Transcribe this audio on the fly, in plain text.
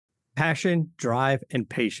Passion, drive, and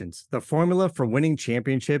patience. The formula for winning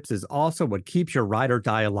championships is also what keeps your ride or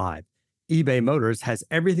die alive. eBay Motors has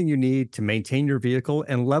everything you need to maintain your vehicle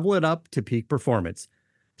and level it up to peak performance.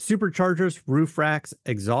 Superchargers, roof racks,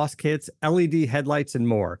 exhaust kits, LED headlights, and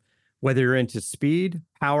more. Whether you're into speed,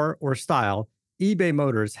 power, or style, eBay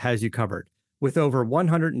Motors has you covered. With over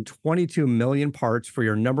 122 million parts for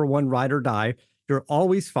your number one ride or die, you'll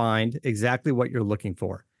always find exactly what you're looking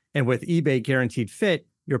for. And with eBay Guaranteed Fit,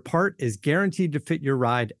 your part is guaranteed to fit your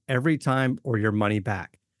ride every time or your money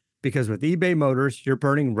back. Because with eBay Motors, you're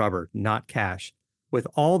burning rubber, not cash. With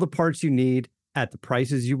all the parts you need at the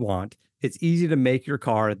prices you want, it's easy to make your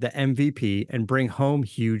car the MVP and bring home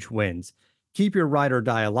huge wins. Keep your ride or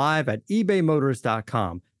die alive at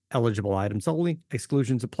ebaymotors.com. Eligible items only.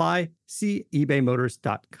 Exclusions apply. See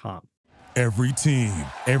ebaymotors.com. Every team,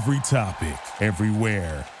 every topic,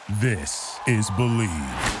 everywhere. This is Believe.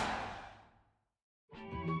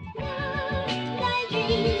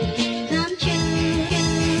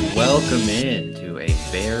 Welcome in to a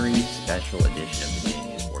very special edition of the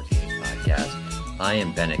JMU Sports Games Podcast. I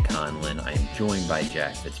am Bennett Conlin. I am joined by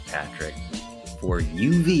Jack Fitzpatrick for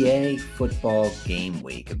UVA football game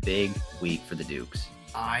week, a big week for the Dukes.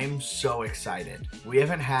 I'm so excited. We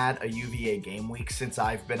haven't had a UVA game week since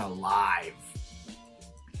I've been alive.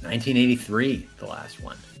 1983, the last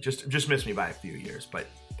one. Just missed me by a few years, but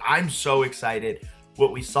I'm so excited.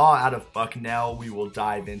 What we saw out of Bucknell, we will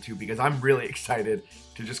dive into because I'm really excited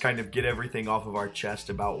to just kind of get everything off of our chest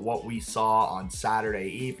about what we saw on Saturday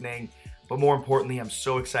evening. But more importantly, I'm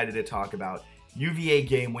so excited to talk about UVA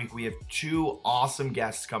game week. We have two awesome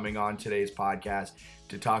guests coming on today's podcast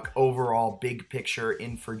to talk overall big picture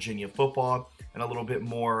in Virginia football and a little bit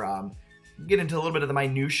more, get into a little bit of the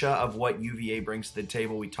minutia of what UVA brings to the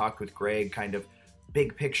table. We talked with Greg, kind of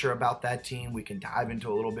big picture about that team. We can dive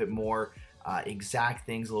into a little bit more exact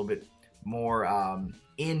things, a little bit more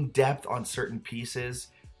in depth on certain pieces,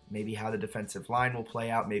 maybe how the defensive line will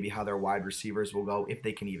play out, maybe how their wide receivers will go, if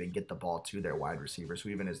they can even get the ball to their wide receivers, who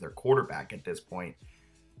even is their quarterback at this point.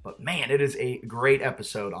 But man, it is a great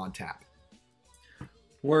episode on tap.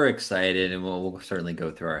 We're excited, and we'll certainly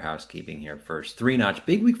go through our housekeeping here first. Three Notch,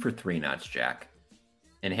 big week for Three Notch, Jack.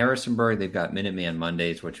 In Harrisonburg, they've got Minuteman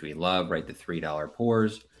Mondays, which we love, right? The $3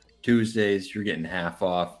 pours. Tuesdays, you're getting half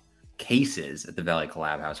off cases at the Valley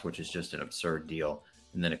Collab House, which is just an absurd deal.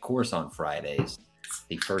 And then, of course, on Fridays,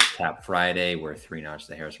 the First Tap Friday, where Three Notch,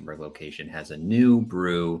 the Harrisonburg location, has a new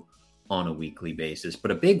brew on a weekly basis.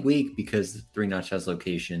 But a big week because Three Notch has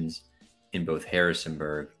locations in both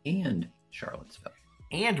Harrisonburg and Charlottesville.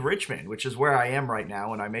 And Richmond, which is where I am right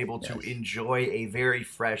now, and I'm able to enjoy a very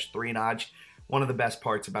fresh Three Notch. One of the best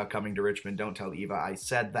parts about coming to Richmond, don't tell Eva I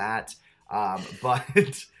said that, but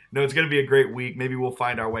no, it's going to be a great week. Maybe we'll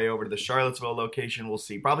find our way over to the Charlottesville location. We'll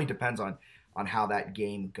see. Probably depends on how that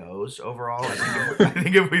game goes overall. I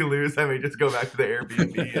think if we lose, I may just go back to the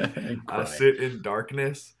Airbnb and sit in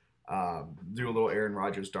darkness, do a little Aaron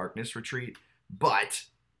Rodgers darkness retreat, but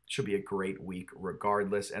should be a great week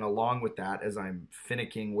regardless. And along with that, as I'm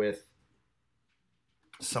finicking with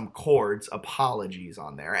some chords, apologies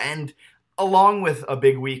on there. And along with a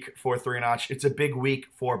big week for Three Notch, it's a big week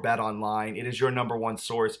for Bet Online. It is your number one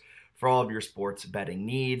source for all of your sports betting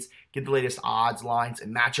needs. Get the latest odds, lines,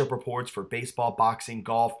 and matchup reports for baseball, boxing,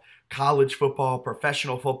 golf, college football,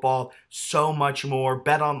 professional football, so much more.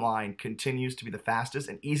 Bet Online continues to be the fastest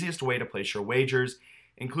and easiest way to place your wagers,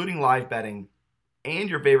 including live betting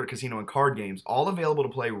and your favorite casino and card games, all available to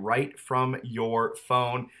play right from your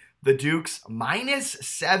phone. The Dukes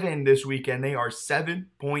 -7 this weekend. They are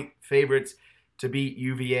 7-point favorites to beat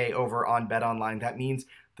UVA over on BetOnline. That means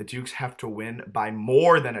the Dukes have to win by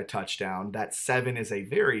more than a touchdown. That 7 is a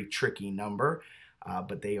very tricky number,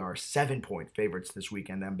 but they are 7-point favorites this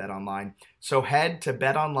weekend on BetOnline. So head to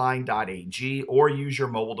betonline.ag or use your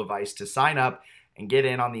mobile device to sign up and get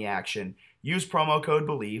in on the action. Use promo code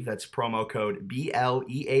BELIEVE, that's promo code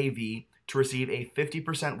BLEAV, to receive a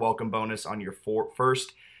 50% welcome bonus on your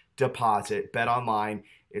first deposit. Bet Online,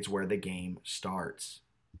 it's where the game starts.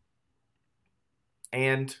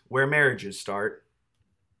 And where marriages start.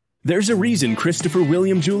 There's a reason Christopher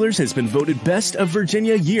William Jewelers has been voted best of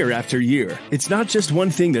Virginia year after year. It's not just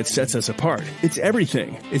one thing that sets us apart. It's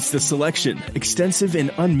everything. It's the selection, extensive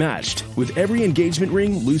and unmatched, with every engagement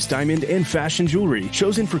ring, loose diamond, and fashion jewelry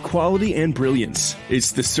chosen for quality and brilliance.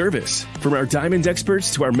 It's the service. From our diamond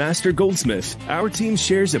experts to our master goldsmith, our team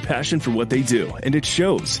shares a passion for what they do, and it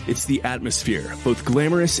shows. It's the atmosphere, both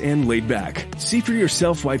glamorous and laid back. See for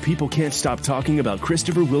yourself why people can't stop talking about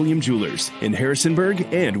Christopher William Jewelers in Harrisonburg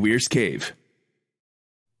and Weir's Cave.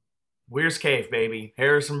 Weir's Cave, baby.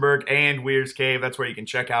 Harrisonburg and Weir's Cave. That's where you can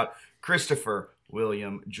check out Christopher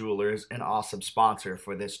William Jewelers, an awesome sponsor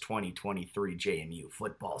for this 2023 JMU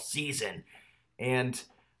football season. And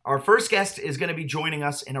our first guest is going to be joining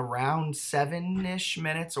us in around 7-ish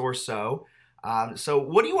minutes or so. So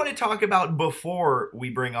what do you want to talk about before we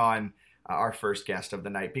bring on our first guest of the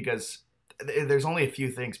night? Because there's only a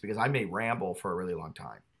few things, because I may ramble for a really long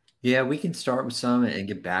time. Yeah, we can start with some and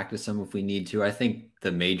get back to some if we need to. I think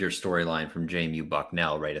the major storyline from JMU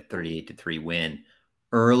Bucknell, right, a 38-3 win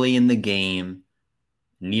early in the game,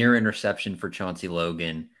 near interception for Chauncey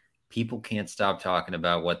Logan. People can't stop talking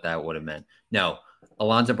about what that would have meant. No,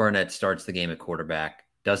 Alonzo Barnett starts the game at quarterback,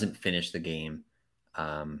 doesn't finish the game,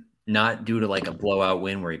 not due to like a blowout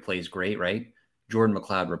win where he plays great, right? Jordan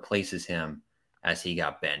McLeod replaces him as he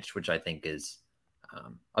got benched, which I think is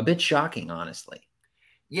a bit shocking, honestly.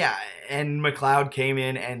 Yeah, and McLeod came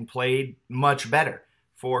in and played much better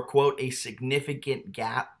for, quote, a significant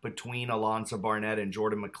gap between Alonzo Barnett and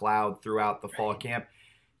Jordan McLeod throughout the fall camp.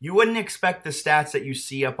 You wouldn't expect the stats that you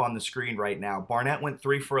see up on the screen right now. Barnett went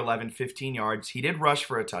 3 for 11, 15 yards. He did rush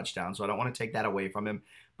for a touchdown, so I don't want to take that away from him.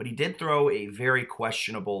 But he did throw a very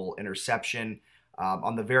questionable interception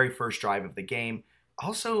on the very first drive of the game.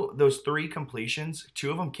 Also, those 3 completions, 2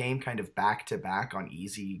 of them came kind of back-to-back on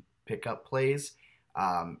easy pickup plays.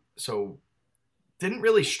 So didn't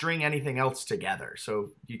really string anything else together.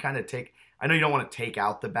 So you kind of I know you don't want to take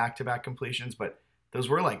out the back-to-back completions, but those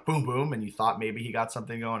were like boom, boom, and you thought maybe he got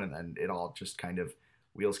something going, and then it all just kind of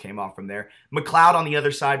wheels came off from there. McLeod on the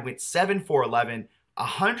other side went 7 for 11,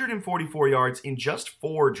 144 yards in just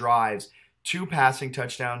 4 drives, 2 passing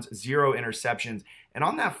touchdowns, 0 interceptions. And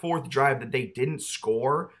on that 4th drive that they didn't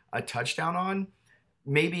score a touchdown on,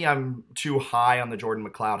 maybe I'm too high on the Jordan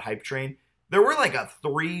McLeod hype train. There were like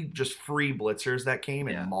 3 just free blitzers that came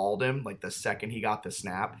and mauled him like the second he got the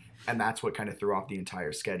snap, and that's what kind of threw off the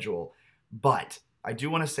entire schedule. But I do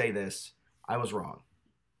want to say this: I was wrong.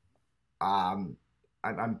 I'm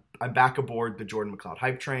back aboard the Jordan McLeod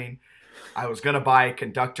hype train. I was gonna buy a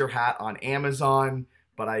conductor hat on Amazon,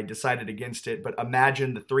 but I decided against it. But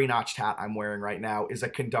imagine the Three Nothch'd hat I'm wearing right now is a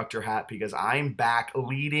conductor hat, because I'm back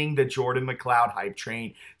leading the Jordan McLeod hype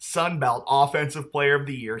train. Sunbelt Offensive Player of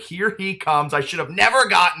the Year. Here he comes. I should have never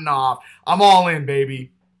gotten off. I'm all in,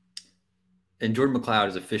 baby. And Jordan McLeod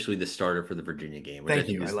is officially the starter for the Virginia game, which I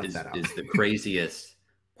think is the craziest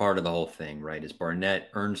part of the whole thing, right? Is Barnett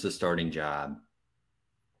earns the starting job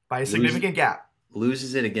by a significant gap.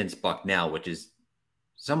 Loses it against Bucknell, which is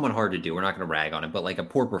somewhat hard to do. We're not going to rag on it, but like a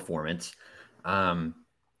poor performance.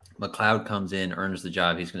 McLeod comes in, earns the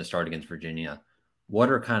job. He's going to start against Virginia.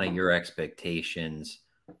 What are kind of your expectations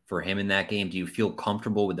for him in that game? Do you feel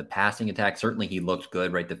comfortable with the passing attack? Certainly he looked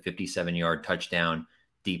good, right? The 57-yard touchdown,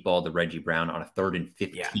 deep ball to Reggie Brown on a 3rd and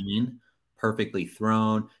 15, perfectly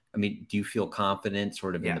thrown. I mean, do you feel confident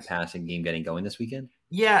sort of in the passing game getting going this weekend?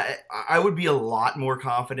 Yeah, I would be a lot more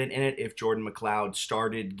confident in it if Jordan McLeod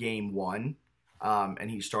started game 1.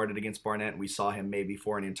 And he started against Barnett, and we saw him maybe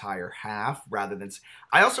for an entire half rather than.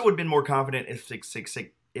 I also would have been more confident if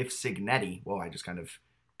Cignetti. Well, I just kind of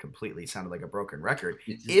completely sounded like a broken record.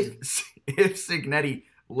 If Cignetti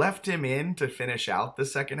left him in to finish out the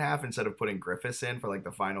second half instead of putting Griffiths in for like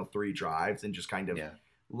the final 3 drives and just kind of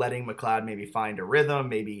letting McLeod maybe find a rhythm,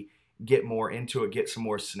 maybe get more into it, get some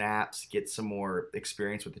more snaps, get some more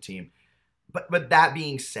experience with the team. But that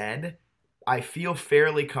being said, I feel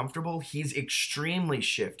fairly comfortable. He's extremely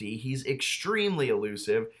shifty. He's extremely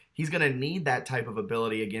elusive. He's going to need that type of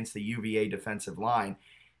ability against the UVA defensive line.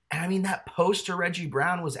 And I mean, that post to Reggie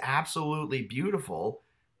Brown was absolutely beautiful.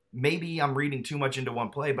 Maybe I'm reading too much into one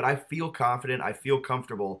play, but I feel confident. I feel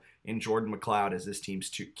comfortable in Jordan McLeod as this team's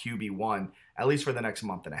QB1, at least for the next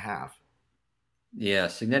month and a half. Yeah,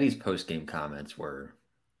 Cignetti's post-game comments were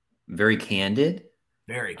very candid.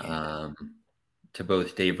 Very candid. To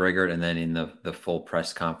both Dave Riggert and then in the full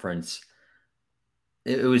press conference.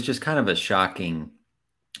 It was just kind of a shocking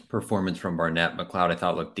performance from Barnett. McLeod, I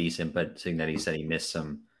thought, looked decent, but Cignetti said he missed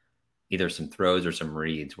either some throws or some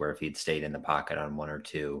reads where if he'd stayed in the pocket on 1 or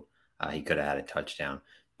 2, he could have had a touchdown.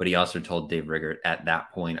 But he also told Dave Riggert, at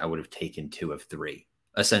that point, I would have taken 2 of 3.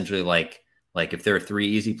 Essentially, like if there are 3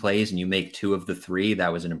 easy plays and you make 2 of the 3,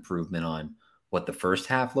 that was an improvement on what the first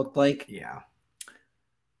half looked like. Yeah.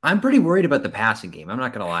 I'm pretty worried about the passing game. I'm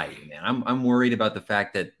not going to lie to you, man. I'm worried about the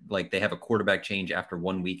fact that like they have a quarterback change after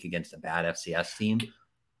 1 week against a bad FCS team.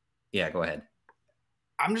 Yeah, go ahead.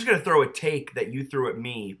 I'm just going to throw a take that you threw at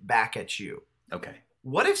me back at you. Okay.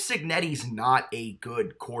 What if Cignetti's not a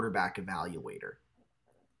good quarterback evaluator?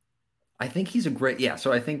 I think he's a great,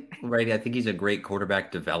 so I think he's a great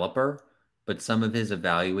quarterback developer, but some of his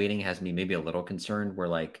evaluating has me maybe a little concerned where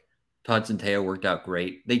like Todd Centeio worked out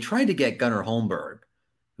great. They tried to get Gunnar Holmberg,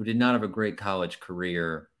 who did not have a great college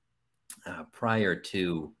career prior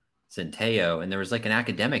to Centeio. And there was like an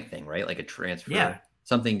academic thing, right? Like a transfer. Yeah.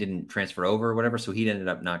 Something didn't transfer over or whatever. So he ended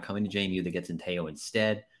up not coming to JMU. They get Centeio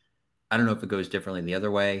instead. I don't know if it goes differently the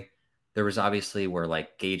other way. There was obviously where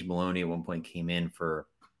like Gage Maloney at one point came in for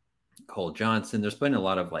Cole Johnson. There's been a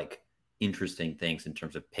lot of like interesting things in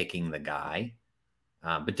terms of picking the guy.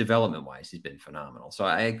 But development wise, he's been phenomenal. So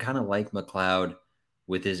I kind of like McLeod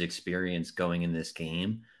with his experience going in this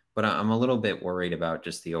game, but I'm a little bit worried about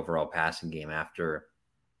just the overall passing game after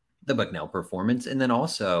the Bucknell performance. And then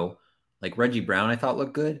also like Reggie Brown, I thought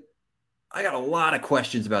looked good. I got a lot of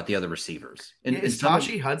questions about the other receivers. And is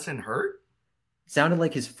Tashi Hudson hurt? Sounded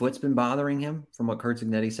like his foot's been bothering him from what Kurt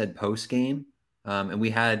Zignetti said post game. And we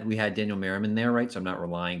had Daniel Merriman there, right? So I'm not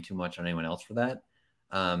relying too much on anyone else for that.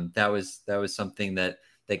 That was something that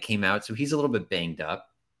came out. So he's a little bit banged up.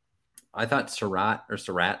 I thought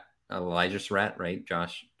Elijah Surratt, right?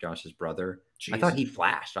 Josh's brother. Jeez. I thought he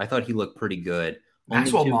flashed. I thought he looked pretty good.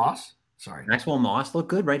 Maxwell Moss looked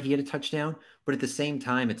good, right? He had a touchdown, but at the same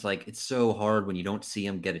time, it's like, it's so hard when you don't see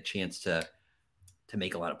him get a chance to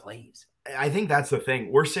make a lot of plays. I think that's the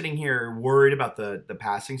thing. We're sitting here worried about the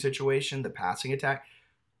passing situation, the passing attack.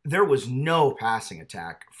 There was no passing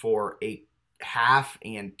attack for a half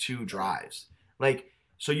and 2 drives. Like,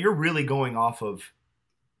 so you're really going off of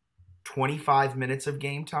 25 minutes of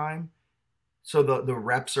game time. So the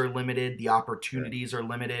reps are limited. The opportunities are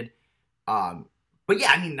limited. But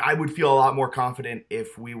yeah, I mean, I would feel a lot more confident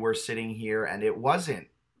if we were sitting here and it wasn't,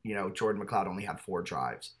 Jordan McLeod only had 4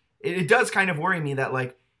 drives. It does kind of worry me that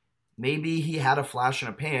like maybe he had a flash in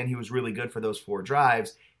a pan. He was really good for those 4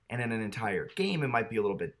 drives. And in an entire game, it might be a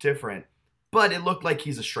little bit different. But it looked like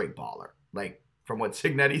he's a straight baller. Like from what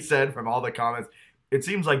Zignetti said, from all the comments, it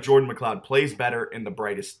seems like Jordan McLeod plays better in the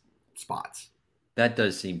brightest spots. That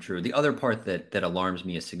does seem true. The other part that alarms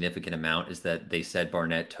me a significant amount is that they said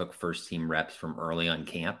Barnett took first-team reps from early on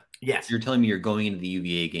camp. Yes. You're telling me you're going into the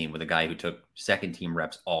UVA game with a guy who took second-team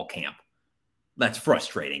reps all camp. That's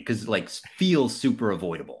frustrating because, like, feels super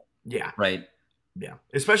avoidable. Yeah. Right? Yeah.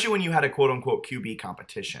 Especially when you had a quote-unquote QB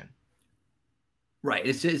competition. Right.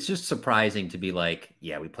 It's just surprising to be like,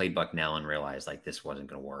 yeah, we played Bucknell and realized, like, this wasn't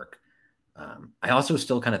going to work. I also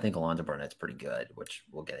still kind of think Alonzo Barnett's pretty good, which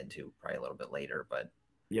we'll get into probably a little bit later. But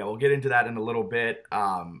yeah, we'll get into that in a little bit.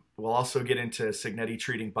 We'll also get into Zignetti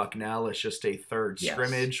treating Bucknell as just a third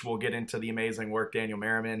scrimmage. We'll get into the amazing work Daniel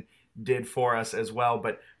Merriman did for us as well.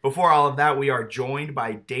 But before all of that, we are joined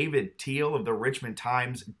by David Teel of the Richmond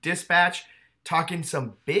Times-Dispatch, talking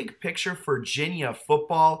some big picture Virginia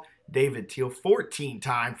football. David Teel,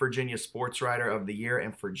 14-time Virginia Sports Writer of the Year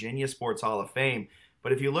and Virginia Sports Hall of Fame.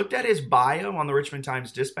 But if you looked at his bio on the Richmond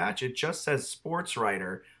Times-Dispatch, it just says sports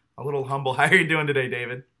writer. A little humble. How are you doing today,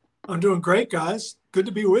 David? I'm doing great, guys. Good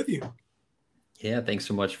to be with you. Yeah, thanks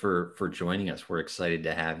so much for joining us. We're excited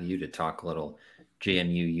to have you to talk a little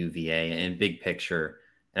JMU, UVA, and big picture.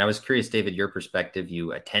 And I was curious, David, your perspective.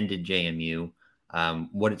 You attended JMU,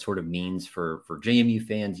 what it sort of means for JMU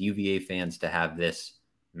fans, UVA fans to have this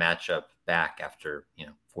matchup back after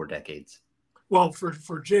 4 decades. Well, for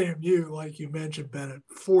JMU, like you mentioned, Bennett,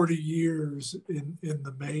 40 years in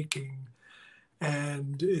the making.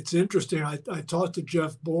 And it's interesting. I talked to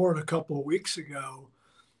Jeff Bourne a couple of weeks ago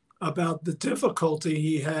about the difficulty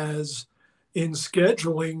he has in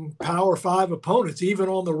scheduling Power 5 opponents, even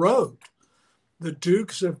on the road. The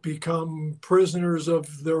Dukes have become prisoners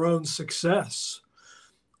of their own success.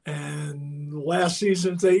 And last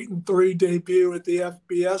season's 8-3 debut at the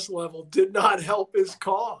FBS level did not help his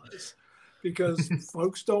cause, because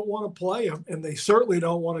folks don't want to play him, and they certainly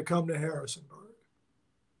don't want to come to Harrisonburg.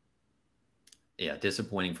 Yeah,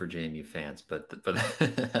 disappointing for JMU fans, but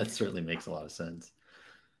that certainly makes a lot of sense.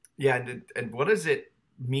 Yeah, and what does it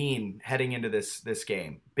mean heading into this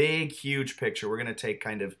game? Big, huge picture. We're going to take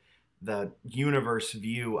kind of the universe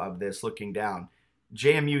view of this, looking down.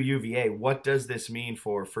 JMU UVA, what does this mean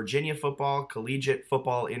for Virginia football, collegiate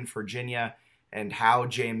football in Virginia, and how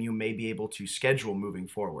JMU may be able to schedule moving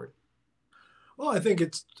forward? Well, I think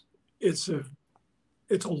it's a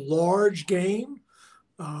large game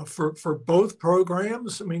for both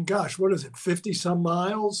programs. I mean, gosh, what is it, 50 some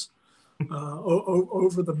miles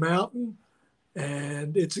over the mountain?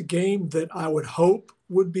 And it's a game that I would hope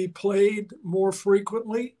would be played more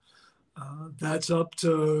frequently. That's up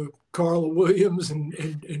to Carla Williams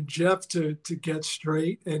and Jeff to get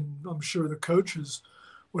straight, and I'm sure the coaches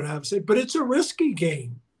would have to say. But it's a risky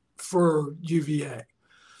game for UVA.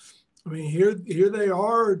 I mean, here they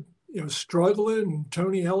are, struggling, and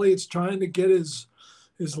Tony Elliott's trying to get his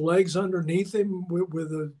legs underneath him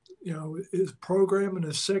with his program in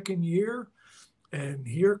his second year. And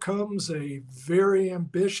here comes a very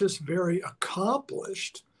ambitious, very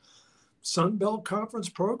accomplished Sun Belt Conference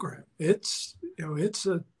program. It's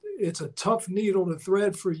a tough needle to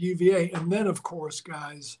thread for UVA. And then, of course,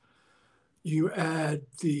 guys, you add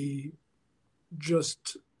the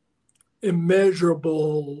just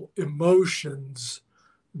immeasurable emotions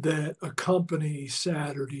that accompany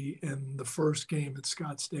Saturday and the first game at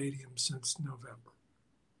Scott Stadium since November.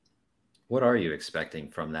 What are you expecting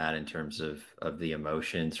from that in terms of the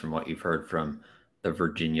emotions, from what you've heard from the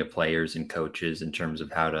Virginia players and coaches, in terms of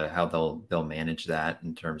how they'll manage that,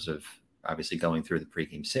 in terms of obviously going through the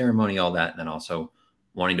pregame ceremony, all that, and then also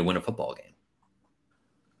wanting to win a football game?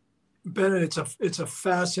 Bennett, it's a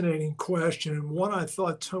fascinating question, and one I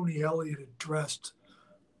thought Tony Elliott addressed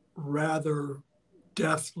rather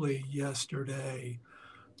deftly yesterday,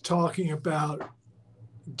 talking about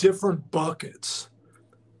different buckets.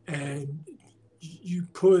 And you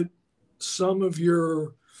put some of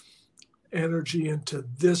your energy into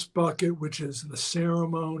this bucket, which is the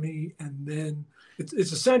ceremony, and then it's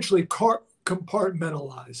essentially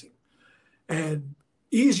compartmentalizing. And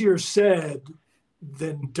easier said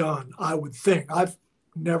than done, I would think. I've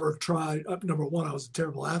never tried. Number one, I was a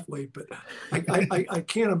terrible athlete, but I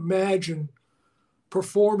can't imagine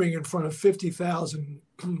performing in front of 50,000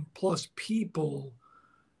 plus people,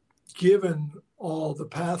 given all the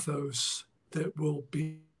pathos that will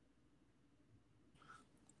be,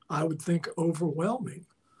 I would think, overwhelming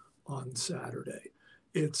on Saturday.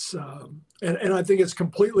 It's and I think it's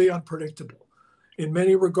completely unpredictable. In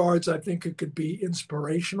many regards, I think it could be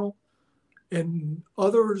inspirational. In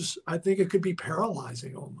others, I think it could be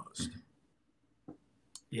paralyzing almost.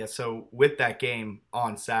 Yeah, so with that game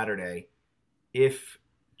on Saturday, if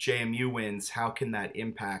JMU wins, how can that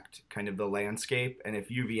impact kind of the landscape? And if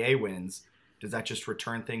UVA wins, does that just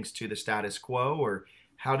return things to the status quo, or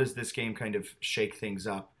how does this game kind of shake things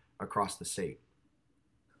up across the state?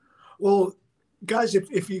 Well, guys,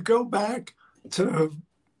 if you go back to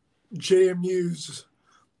JMU's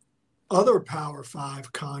other Power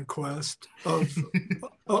Five conquest of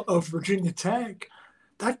Virginia Tech,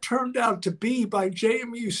 that turned out to be, by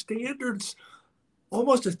JMU standards,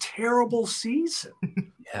 almost a terrible season.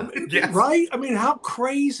 Yeah. Yes. Right? I mean, how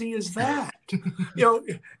crazy is that?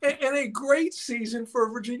 And a great season for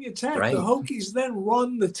Virginia Tech. Right. The Hokies then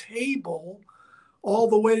run the table all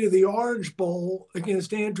the way to the Orange Bowl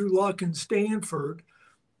against Andrew Luck and Stanford,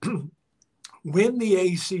 win the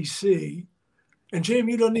ACC, and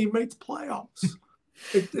JMU doesn't even make the playoffs.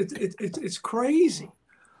 It's crazy.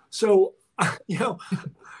 So,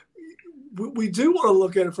 we do want to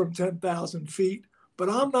look at it from 10,000 feet, but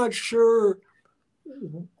I'm not sure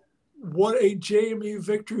what a JMU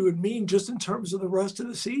victory would mean just in terms of the rest of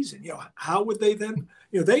the season. How would they then,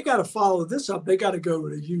 they got to follow this up. They got to go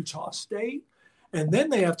to Utah State, and then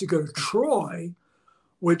they have to go to Troy,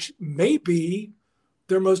 which may be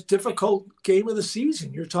their most difficult game of the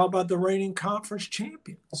season. You're talking about the reigning conference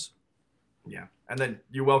champions. Yeah. And then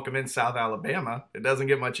you welcome in South Alabama. It doesn't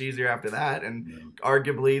get much easier after that. And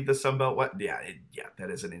arguably the Sun Belt, that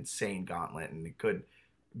is an insane gauntlet. And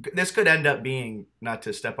this could end up being, not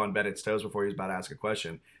to step on Bennett's toes before he's about to ask a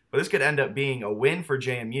question, but this could end up being a win for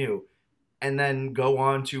JMU and then go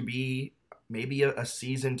on to be maybe a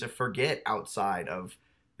season to forget outside of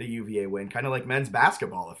the UVA win, kind of like men's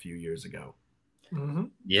basketball a few years ago. Mm-hmm.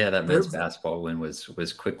 Yeah, that men's basketball win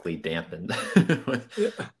was quickly dampened.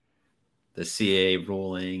 The CAA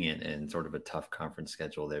ruling and sort of a tough conference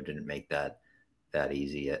schedule there didn't make that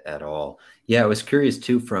easy at all. Yeah, I was curious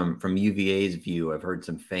too from UVA's view. I've heard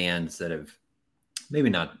some fans that have maybe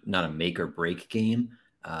not a make or break game,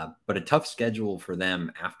 but a tough schedule for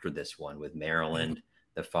them after this one, with Maryland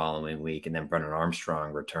the following week, and then Brennan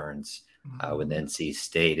Armstrong returns with NC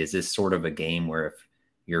State. Is this sort of a game where, if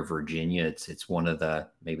you're Virginia, it's one of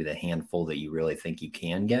maybe the handful that you really think you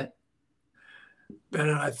can get?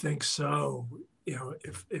 Bennett, I think so.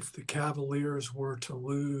 If the Cavaliers were to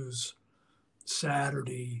lose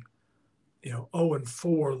Saturday,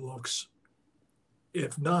 0-4 looks,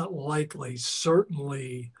 if not likely,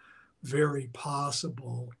 certainly very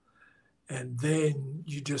possible. And then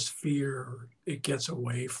you just fear it gets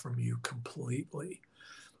away from you completely,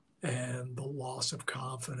 and the loss of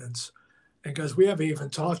confidence. And guys, we haven't even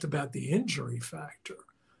talked about the injury factor.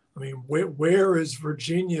 I mean, where is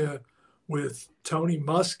Virginia with Tony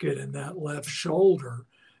Muskett in that left shoulder?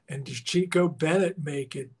 And does Chico Bennett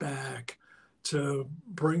make it back to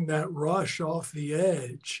bring that rush off the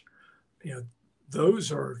edge?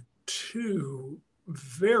 Those are two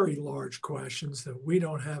very large questions that we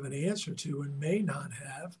don't have an answer to and may not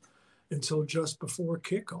have until just before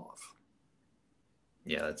kickoff.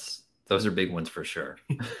 Yeah, those are big ones for sure.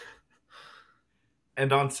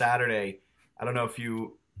 And on Saturday, I don't know if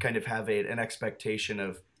you kind of have an expectation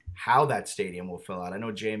of how that stadium will fill out. I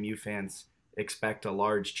know JMU fans expect a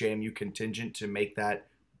large JMU contingent to make that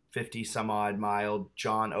 50 some odd mile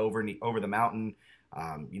jaunt over the mountain.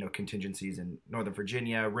 Contingencies in Northern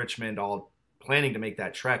Virginia, Richmond, all planning to make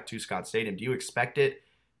that trek to Scott Stadium. Do you expect it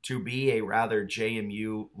to be a rather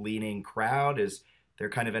JMU leaning crowd? Is there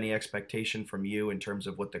kind of any expectation from you in terms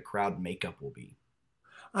of what the crowd makeup will be?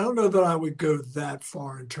 I don't know that I would go that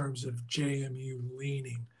far in terms of JMU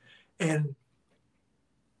leaning. And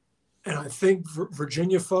I think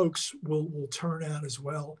Virginia folks will turn out as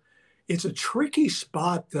well. It's a tricky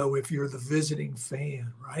spot, though, if you're the visiting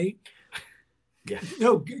fan, right? Yeah.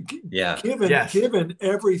 Given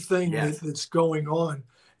everything that's going on.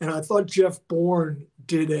 And I thought Jeff Bourne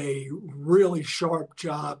did a really sharp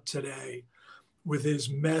job today with his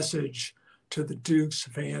message to the Dukes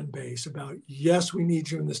fan base about, yes, we need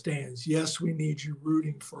you in the stands. Yes, we need you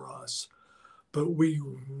rooting for us. But we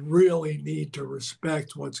really need to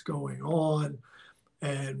respect what's going on.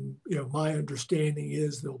 And, my understanding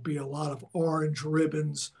is there'll be a lot of orange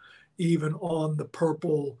ribbons, even on the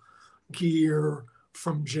purple gear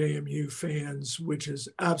from JMU fans, which is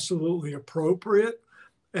absolutely appropriate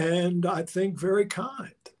and I think very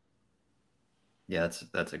kind. Yeah,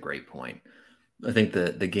 that's a great point. I think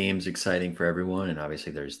the game's exciting for everyone, and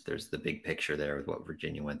obviously there's the big picture there with what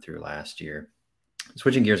Virginia went through last year.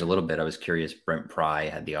 Switching gears a little bit, I was curious, Brent Pry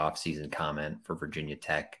had the offseason comment for Virginia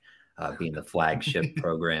Tech being the flagship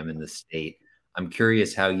program in the state. I'm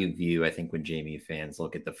curious how you view, I think when JMU fans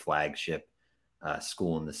look at the flagship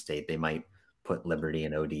school in the state, they might put Liberty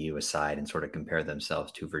and ODU aside and sort of compare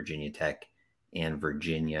themselves to Virginia Tech and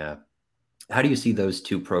Virginia. How do you see those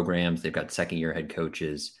two programs? They've got second-year head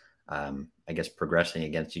coaches, I guess, progressing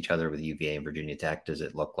against each other with UVA and Virginia Tech. Does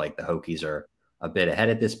it look like the Hokies are a bit ahead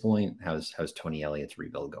at this point? How's Tony Elliott's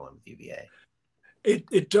rebuild going with UVA?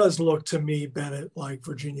 It does look to me, Bennett, like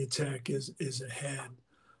Virginia Tech is ahead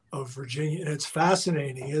of Virginia. And it's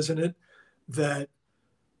fascinating, isn't it, that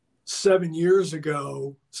 7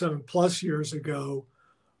 plus years ago,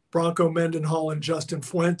 Bronco Mendenhall and Justin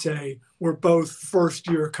Fuente were both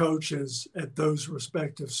first-year coaches at those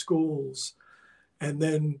respective schools. And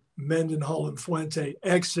then Mendenhall and Fuente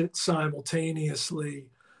exit simultaneously,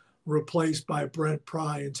 replaced by Brent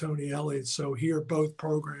Pry and Tony Elliott. So here both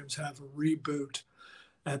programs have a reboot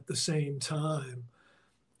at the same time.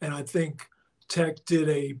 And I think Tech did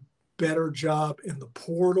a better job in the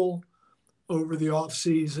portal over the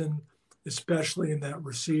offseason, especially in that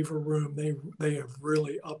receiver room. They have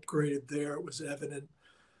really upgraded there. It was evident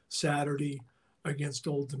Saturday against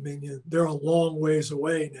Old Dominion. They're a long ways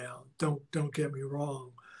away now. Don't get me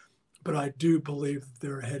wrong. But I do believe that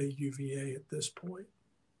they're ahead of UVA at this point.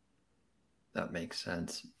 That makes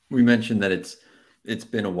sense. We mentioned that it's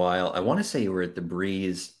been a while. I want to say you were at the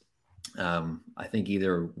Breeze. I think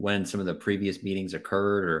either when some of the previous meetings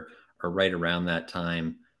occurred or right around that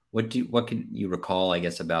time. What can you recall, I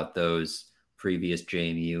guess, about those previous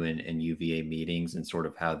JMU and UVA meetings and sort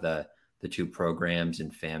of how the two programs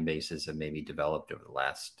and fan bases have maybe developed over the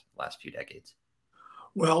last few decades?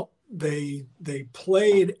 Well, they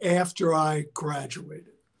played after I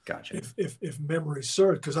graduated. Gotcha. If memory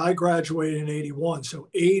serves, because I graduated in 81, so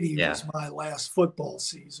 80 was my last football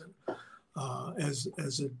season as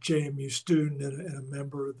a JMU student and a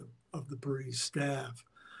member of the Breeze staff.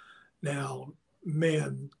 Now,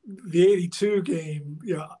 man, the 82 game,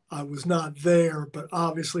 I was not there, but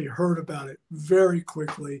obviously heard about it very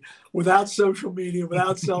quickly, without social media,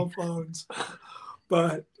 without cell phones.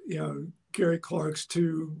 But, Gary Clark's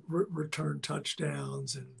two return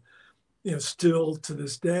touchdowns and, still to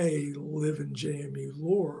this day live in JMU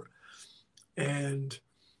lore. And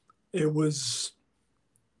it was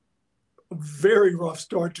a very rough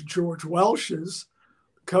start to George Welsh's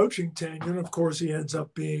coaching tenure. And of course, he ends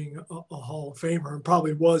up being a Hall of Famer, and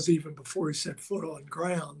probably was even before he set foot on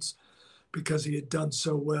grounds because he had done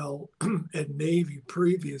so well at Navy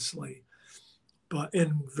previously.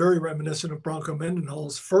 And very reminiscent of Bronco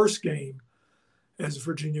Mendenhall's first game as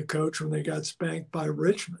Virginia coach when they got spanked by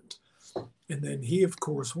Richmond. And then he, of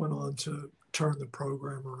course, went on to turn the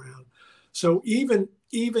program around. So even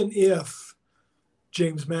if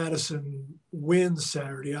James Madison wins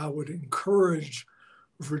Saturday, I would encourage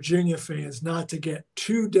Virginia fans not to get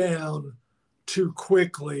too down too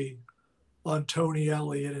quickly on Tony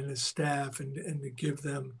Elliott and his staff and to give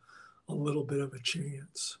them a little bit of a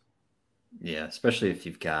chance. Yeah, especially if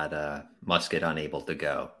you've got Musket unable to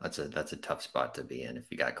go. That's a tough spot to be in if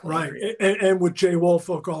you got Calandria. Right. And with Jay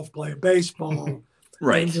Wolfolk off playing baseball,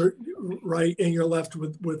 Right. And you're right, and you're left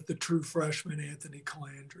with the true freshman Anthony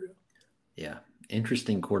Calandria. Yeah,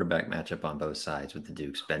 interesting quarterback matchup on both sides with the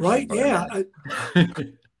Dukes bench. Right? Yeah.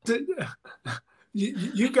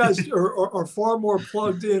 You guys are far more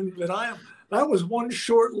plugged in than I am. That was one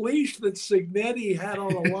short leash that Signetti had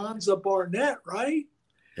on Alonzo Barnett, right?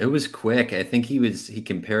 It was quick. I think he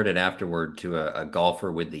compared it afterward to a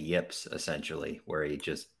golfer with the yips, essentially, where he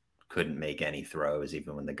just couldn't make any throws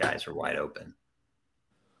even when the guys were wide open.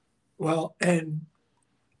 Well, and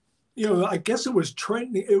I guess it was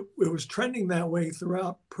trending. It was trending that way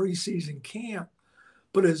throughout preseason camp.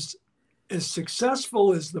 But as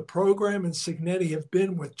successful as the program and Signetti have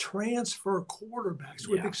been with transfer quarterbacks,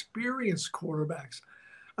 with experienced quarterbacks,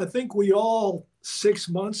 I think we all 6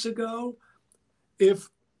 months ago, if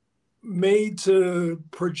made to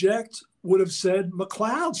project, would have said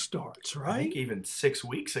McLeod starts, right? I think even 6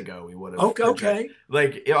 weeks ago we would have. Okay.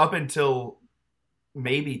 Like up until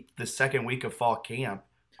maybe the second week of fall camp,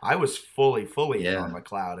 I was fully in on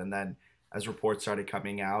McLeod. And then as reports started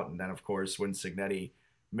coming out, and then of course when Signetti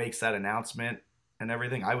makes that announcement and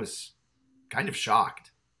everything, I was kind of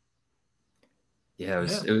shocked. Yeah,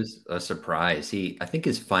 it was a surprise. I think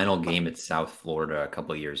his final game at South Florida a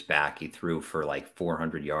couple of years back, he threw for like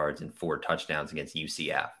 400 yards and 4 touchdowns against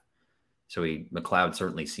UCF. So McLeod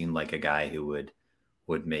certainly seemed like a guy who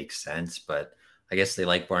would make sense, but I guess they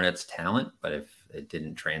like Barnett's talent, but if it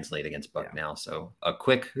didn't translate against Bucknell, so a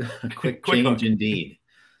quick change indeed.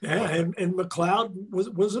 Yeah, and McLeod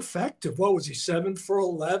was effective. What was he, 7 for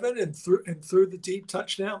 11 and threw the deep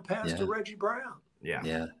touchdown pass to Reggie Brown?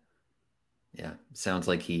 Yeah. Sounds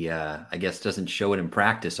like he, I guess, doesn't show it in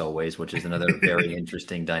practice always, which is another very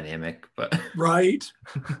interesting dynamic. But right,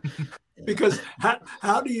 because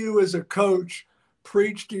how do you, as a coach,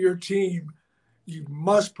 preach to your team? You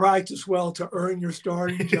must practice well to earn your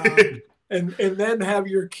starting job, and then have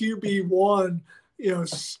your QB1,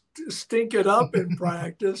 stink it up in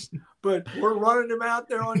practice, but we're running him out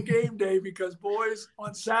there on game day because, boys,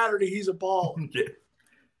 on Saturday he's a baller. Yeah.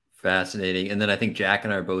 Fascinating. And then I think Jack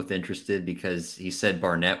and I are both interested because he said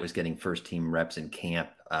Barnett was getting first team reps in camp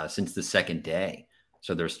since the second day.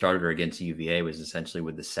 So their starter against UVA was essentially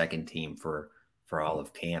with the second team for all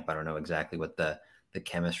of camp. I don't know exactly what the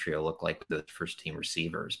chemistry will look like with those first team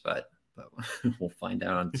receivers, but we'll find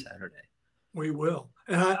out on Saturday. We will.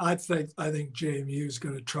 And I think JMU is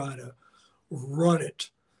going to try to run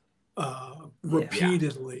it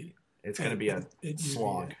repeatedly. It's going to be a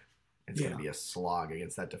slog. It's going to be a slog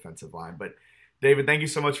against that defensive line. But, David, thank you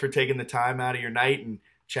so much for taking the time out of your night and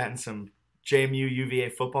chatting some JMU UVA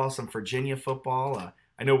football, some Virginia football.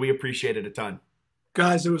 I know we appreciate it a ton.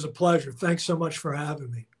 Guys, it was a pleasure. Thanks so much for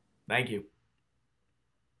having me. Thank you.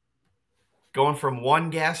 Going from one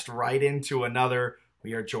guest right into another,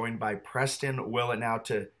 we are joined by Preston Willett now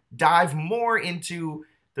to dive more into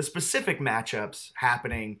the specific matchups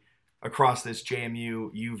happening across this JMU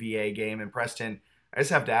UVA game. And Preston, I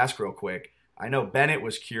just have to ask real quick. I know Bennett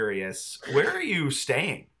was curious. Where are you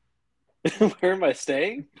staying? Where am I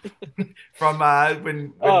staying? From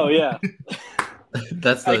when Oh yeah.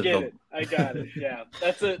 I got it. Yeah.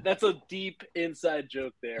 That's a deep inside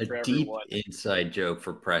joke there for everyone. Deep inside joke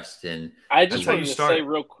for Preston. I just wanted to say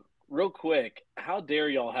real quick, how dare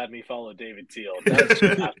y'all have me follow David Teel? That's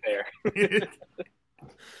just not fair.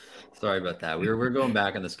 Sorry about that. We're going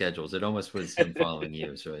back on the schedules. It almost was him following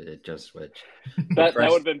you, so it just switched. That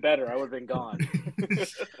would have been better. I would have been gone.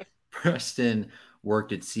 Preston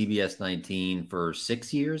worked at CBS 19 for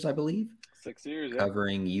 6 years, I believe. 6 years,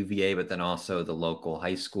 covering UVA, but then also the local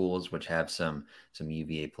high schools, which have some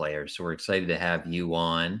UVA players. So we're excited to have you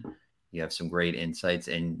on. You have some great insights,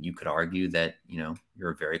 and you could argue that, you're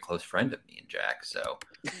a very close friend of me and Jack. So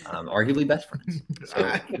arguably best friends.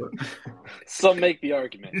 So, some make the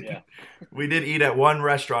argument, yeah. We did eat at one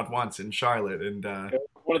restaurant once in Charlotte, and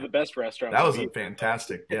one of the best restaurants. That was a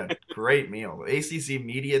fantastic, great meal. ACC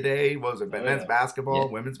Media Day, what was it? Men's basketball,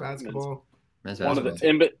 women's basketball? One of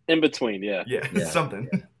the in between, yeah. Something.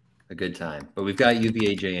 A good time. But we've got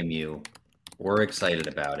UVA JMU. We're excited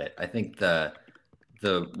about it. I think the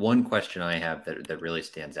one question I have that really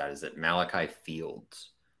stands out is that Malachi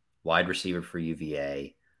Fields, wide receiver for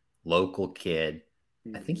UVA, local kid.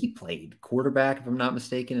 I think he played quarterback, if I'm not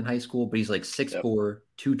mistaken, in high school, but he's like 6'4",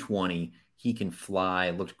 220. He can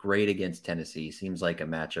fly, looked great against Tennessee. Seems like a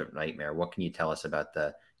matchup nightmare. What can you tell us about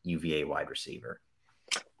the UVA wide receiver?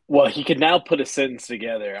 Well, he could now put a sentence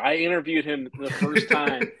together. I interviewed him the first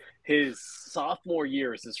time his sophomore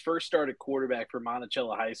year is his first start at quarterback for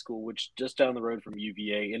Monticello High School, which just down the road from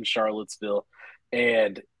UVA in Charlottesville.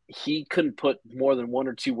 And he couldn't put more than one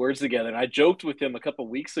or two words together. And I joked with him a couple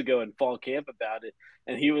of weeks ago in fall camp about it.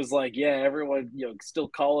 And he was like, yeah, everyone, still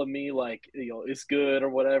calling me like, it's good or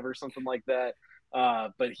whatever, something like that.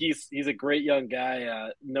 But he's a great young guy.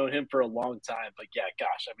 Known him for a long time. But yeah,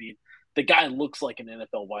 gosh, I mean, the guy looks like an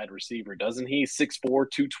NFL wide receiver, doesn't he? 6'4",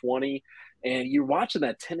 220. And you're watching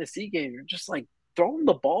that Tennessee game, you're just like, throw him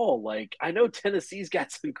the ball. Like, I know Tennessee's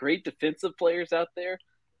got some great defensive players out there,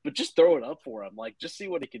 but just throw it up for him. Like, just see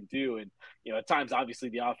what he can do. And, at times, obviously,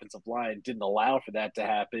 the offensive line didn't allow for that to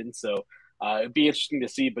happen. So it'd be interesting to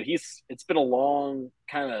see. But it's been a long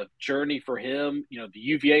kind of journey for him. The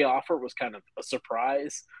UVA offer was kind of a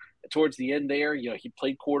surprise towards the end there. He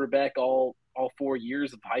played quarterback all 4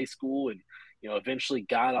 years of high school and, eventually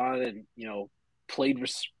got on and,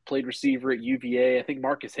 played receiver at UVA. I think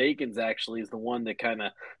Marcus Hakens actually is the one that kind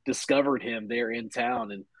of discovered him there in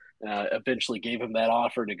town and eventually gave him that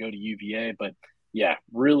offer to go to UVA. But yeah,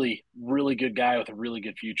 really, really good guy with a really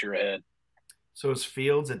good future ahead. So is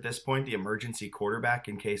Fields at this point the emergency quarterback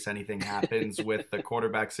in case anything happens with the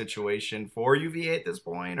quarterback situation for UVA at this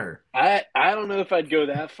point? Or I don't know if I'd go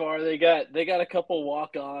that far. They got a couple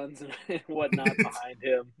walk-ons and whatnot behind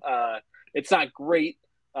him. It's not great.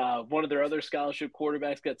 One of their other scholarship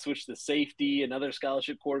quarterbacks got switched to safety. Another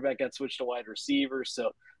scholarship quarterback got switched to wide receiver.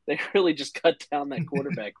 So they really just cut down that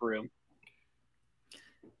quarterback room.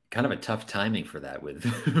 Kind of a tough timing for that with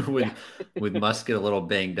Muskett a little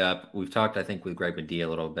banged up. We've talked, I think, with Greg Medea a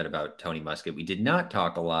little bit about Tony Muskett. We did not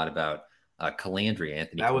talk a lot about Calandria,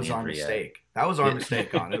 Anthony. That was our mistake. That was our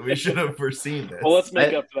mistake on it. We should have foreseen this. Well, let's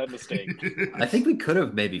make up for that mistake. I think we could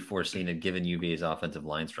have maybe foreseen it given UVA's offensive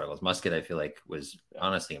line struggles. Muskett, I feel like, was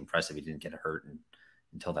honestly impressive. He didn't get hurt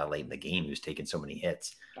until that late in the game. He was taking so many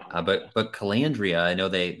hits. But Calandria, I know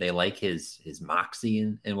they like his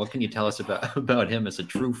moxie. And what can you tell us about him as a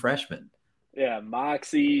true freshman? Yeah,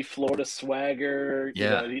 moxie, Florida swagger.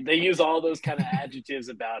 Yeah. They use all those kind of adjectives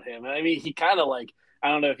about him. I mean, he kind of like, I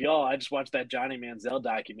don't know if I just watched that Johnny Manziel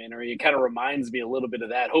documentary. It kind of reminds me a little bit of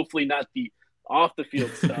that. Hopefully not the off the field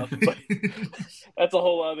stuff, but that's a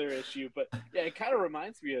whole other issue. But yeah, it kind of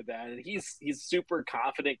reminds me of that. And he's a super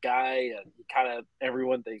confident guy, and kind of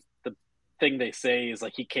everyone the thing they say is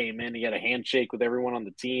like he came in, he had a handshake with everyone on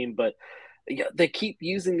the team, but they keep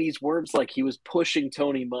using these words like he was pushing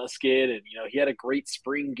Tony Muskett, and he had a great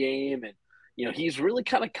spring game, and he's really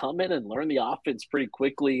kind of come in and learned the offense pretty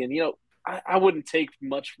quickly. And I wouldn't take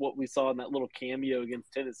much what we saw in that little cameo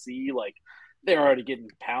against Tennessee. Like, they're already getting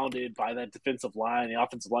pounded by that defensive line. The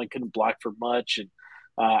offensive line couldn't block for much. And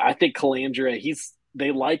I think Calandria,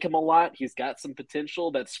 they like him a lot. He's got some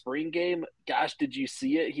potential. That spring game, gosh, did you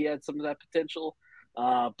see it? He had some of that potential.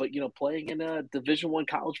 But, playing in a Division I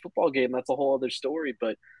college football game, that's a whole other story.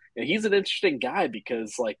 But he's an interesting guy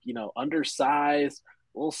because, undersized,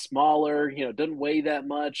 a little smaller, doesn't weigh that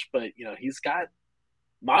much. But, he's got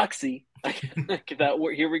moxie.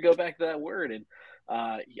 Here we go back to that word. And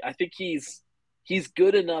I think he's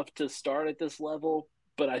good enough to start at this level,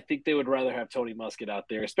 but I think they would rather have Tony Muskett out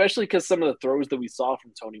there, especially because some of the throws that we saw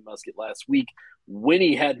from Tony Muskett last week, when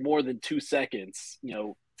he had more than 2 seconds,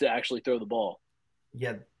 to actually throw the ball.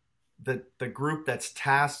 Yeah, the group that's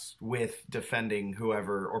tasked with defending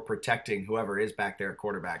whoever or protecting whoever is back there at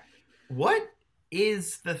quarterback, what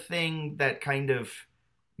is the thing that kind of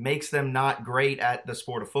makes them not great at the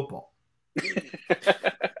sport of football?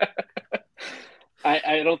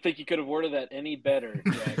 I don't think you could have worded that any better,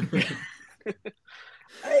 Jack.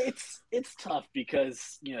 It's tough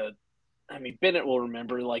because, Bennett will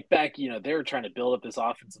remember, back, they were trying to build up this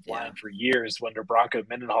offensive line for years under Bronco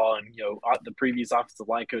Mendenhall and, the previous offensive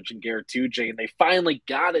line coach and Garrett Tujay, and they finally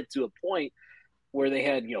got it to a point where they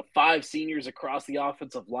had, 5 seniors across the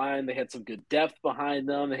offensive line. They had some good depth behind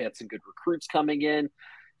them. They had some good recruits coming in,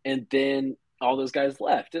 and then all those guys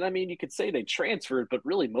left. And, you could say they transferred, but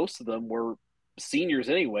really most of them were seniors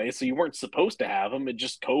anyway, so you weren't supposed to have them. It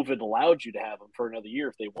just COVID allowed you to have them for another year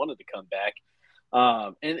if they wanted to come back.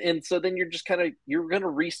 And so then you're just you're going to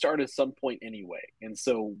restart at some point anyway. And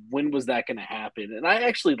so when was that going to happen? And I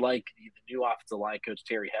actually like the new offensive line coach,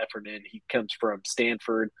 Terry Heffernan. He comes from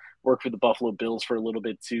Stanford, worked for the Buffalo Bills for a little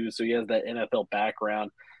bit too, so he has that NFL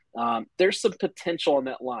background. There's some potential on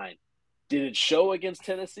that line. Did it show against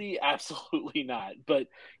Tennessee? Absolutely not. But,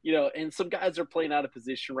 and some guys are playing out of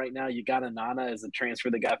position right now. You got Anana as a transfer,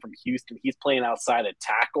 the guy from Houston. He's playing outside at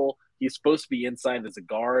tackle. He's supposed to be inside as a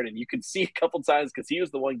guard. And you could see a couple times because he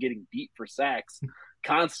was the one getting beat for sacks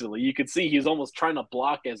constantly. You could see he was almost trying to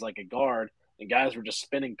block as like a guard, and guys were just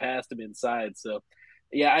spinning past him inside. So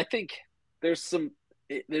Yeah, I think it's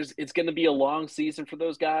going to be a long season for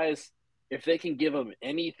those guys. If they can give them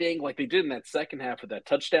anything like they did in that second half of that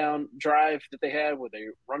touchdown drive that they had where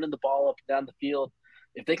they're running the ball up and down the field,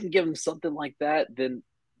 if they can give them something like that, then,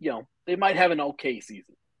 they might have an okay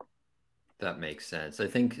season. That makes sense. I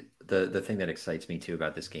think the thing that excites me too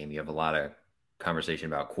about this game, you have a lot of conversation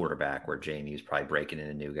about quarterback where JMU is probably breaking in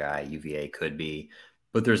a new guy. UVA could be,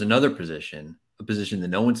 but there's another position, a position that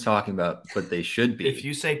no one's talking about, but they should be. If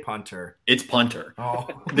you say punter, it's punter. Oh,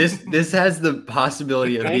 this has the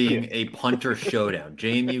possibility of being a punter showdown.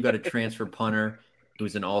 JMU got a transfer punter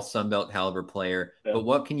who's an all Sun Belt caliber player. Yeah. But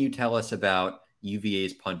what can you tell us about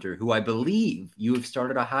UVA's punter, who I believe you have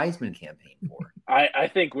started a Heisman campaign for? I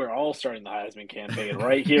think we're all starting the Heisman campaign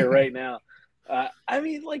right here, right now.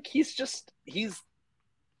 He's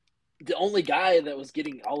the only guy that was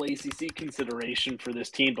getting all ACC consideration for this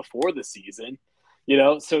team before the season.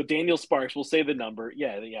 So Daniel Sparks, we'll say the number.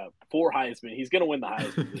 Yeah, 4 Heisman. He's going to win the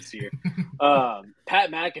Heisman this year.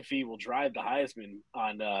 Pat McAfee will drive the Heisman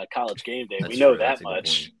on College Game Day. We know that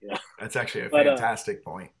much. That's actually a fantastic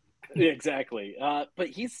point. Exactly. But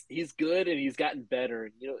he's good, and he's gotten better.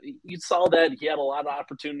 You saw that he had a lot of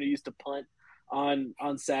opportunities to punt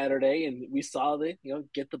on Saturday, and we saw that,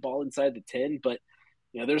 get the ball inside the 10. But,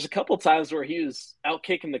 there's a couple times where he was out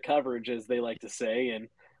kicking the coverage, as they like to say, and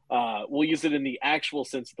we'll use it in the actual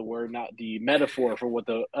sense of the word, not the metaphor for what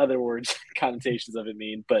the other words, connotations of it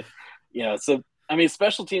mean. But,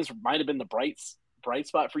 special teams might have been the bright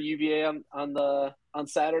spot for UVA on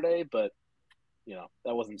Saturday, but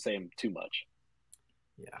that wasn't saying too much.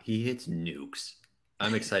 Yeah, he hits nukes.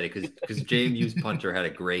 I'm excited because JMU's punter had a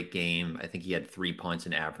great game. I think he had 3 punts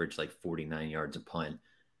and averaged like 49 yards a punt.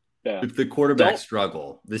 Yeah. If the quarterback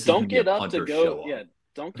struggle, this is get up to go. Yeah,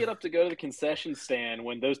 don't get up to go to the concession stand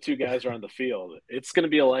when those two guys are on the field. It's going to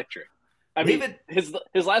be electric.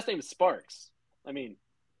 His last name is Sparks.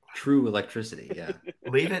 True electricity, yeah.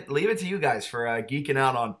 leave it to you guys for geeking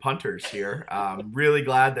out on punters here. Really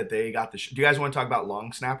glad that they got the. Do you guys want to talk about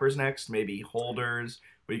long snappers next? Maybe holders,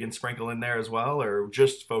 we can sprinkle in there as well, or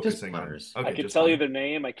just focusing on punters? Okay, I can tell you their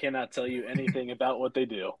name. I cannot tell you anything about what they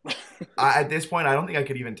do. At this point, I don't think I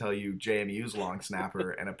could even tell you JMU's long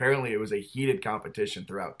snapper, and apparently it was a heated competition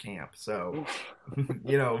throughout camp. So,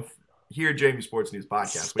 here at JMU Sports News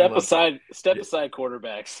Podcast. Step aside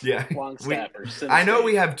quarterbacks. Yeah. Long snappers. I know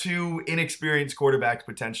we have 2 inexperienced quarterbacks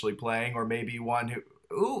potentially playing, or maybe one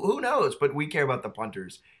who knows, but we care about the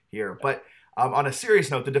punters here. But on a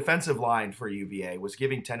serious note, the defensive line for UVA was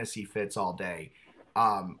giving Tennessee fits all day.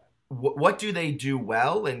 What do they do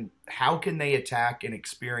well, and how can they attack an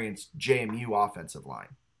experienced JMU offensive line?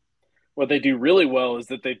 What they do really well is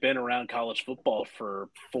that they've been around college football for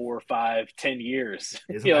 4, 5, 10 years.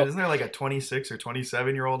 Isn't there like a 26 or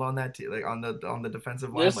 27-year-old on that team, like on the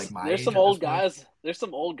defensive line? There's some old guys. There's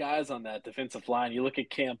some old guys on that defensive line. You look at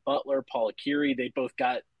Cam Butler, Paul Akiri. They both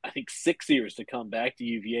got, I think, 6 years to come back to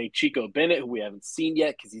UVA. Chico Bennett, who we haven't seen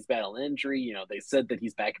yet because he's battling injury. They said that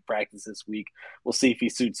he's back in practice this week. We'll see if he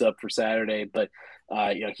suits up for Saturday. But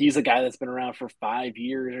he's a guy that's been around for 5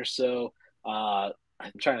 years or so.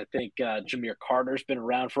 I'm trying to think. Jameer Carter's been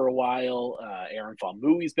around for a while. Aaron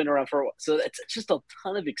Famuyi's been around for a while. So it's just a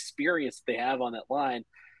ton of experience that they have on that line.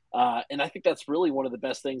 And I think that's really one of the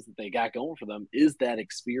best things that they got going for them is that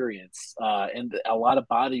experience and a lot of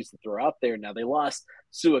bodies that they're out there. Now, they lost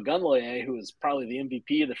Sua Gunloye, who was probably the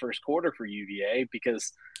MVP of the first quarter for UVA,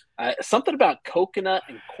 because something about coconut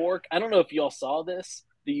and cork. I don't know if y'all saw this.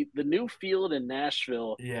 The new field in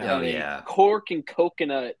Nashville, cork and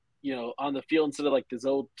coconut on the field instead of like these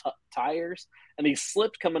old tires. And he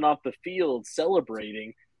slipped coming off the field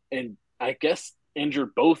celebrating, and I guess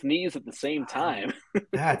injured both knees at the same time.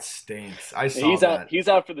 That stinks. I saw that. He's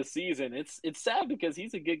out for the season. It's sad because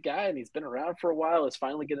he's a good guy and he's been around for a while. He's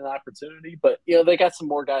finally getting an opportunity, but they got some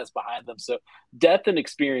more guys behind them. So depth and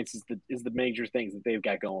experience is the major things that they've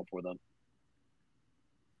got going for them.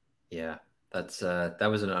 Yeah, that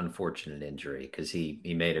was an unfortunate injury because he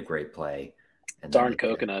made a great play. And darn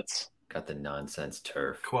coconuts. Got the nonsense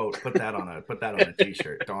turf. Quote, put that on a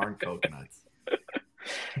t-shirt. Darn coconuts.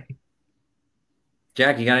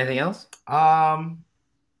 Jack, you got anything else?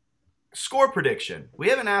 Score prediction. We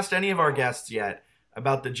haven't asked any of our guests yet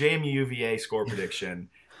about the JMU UVA score prediction.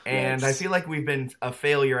 And I feel like we've been a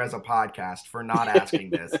failure as a podcast for not asking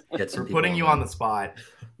this. For putting you on the spot.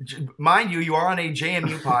 Mind you, you are on a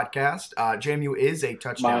JMU podcast. JMU is a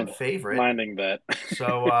touchdown favorite. Minding that.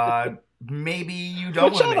 So maybe you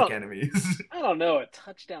don't want to make enemies. I don't know. A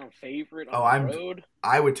touchdown favorite on the road?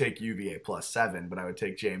 I would take UVA +7, but I would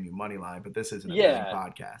take JMU money line. But this isn't a betting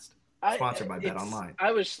podcast. Sponsored by Bet Online.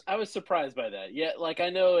 I was surprised by that. Yeah, like I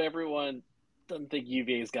know everyone doesn't think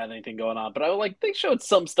UVA's got anything going on, but they showed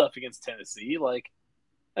some stuff against Tennessee. Like,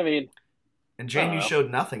 I mean, and JMU showed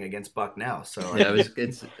nothing against Bucknell. So yeah,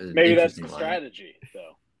 it's maybe that's the strategy,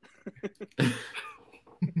 though.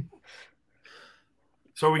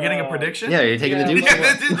 So are we getting a prediction? Yeah, you're taking the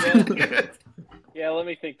Duke. Yeah, let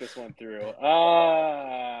me think this one through.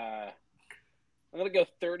 I'm gonna go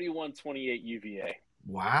 31-28 UVA.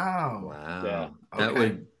 Wow. Yeah.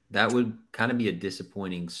 Okay. That would kind of be a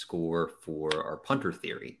disappointing score for our punter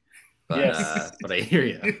theory. But yes. But I hear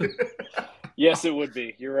you. Yes, it would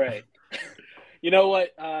be. You're right. You know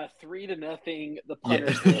what? 3-0. The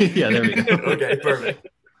punter. Yeah, there we go. Okay, perfect.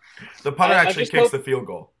 The punter actually kicks the field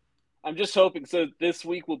goal. I'm just hoping. So this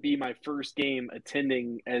week will be my first game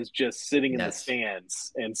attending as just sitting in the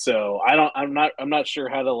stands, and so I'm not sure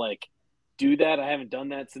how to do that. I haven't done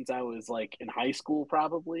that since I was in high school,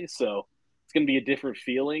 probably. So it's going to be a different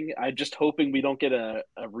feeling. I'm just hoping we don't get a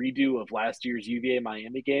redo of last year's UVA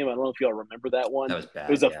Miami game. I don't know if y'all remember that one. That was bad.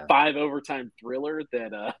 It was a 5 overtime thriller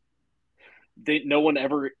that no one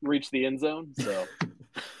ever reached the end zone. So.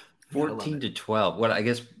 14-12. What I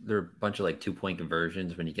guess there are a bunch of 2-point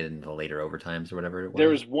conversions when you get into the later overtimes or whatever it was. There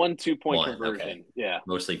was 1 2-point conversion. Okay. Yeah.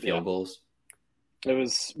 Mostly field goals. It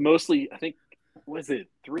was mostly, I think, was it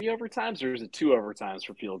 3 overtimes or is it 2 overtimes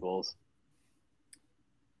for field goals?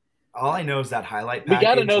 All I know is that highlight package. We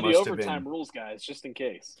got to know the overtime rules, guys, just in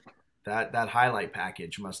case. That highlight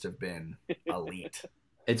package must have been elite.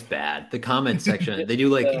 It's bad. The comment section, they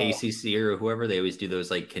do ACC or whoever, they always do those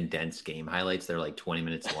condensed game highlights. They're 20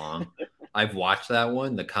 minutes long. I've watched that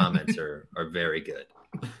one. The comments are very good.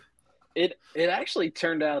 It actually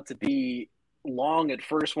turned out to be long at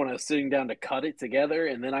first when I was sitting down to cut it together.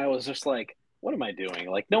 And then I was just like, what am I doing?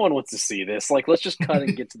 No one wants to see this. Let's just cut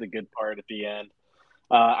and get to the good part at the end.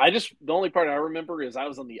 The only part I remember is I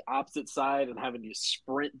was on the opposite side and having to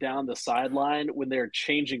sprint down the sideline when they're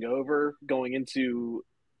changing over, going into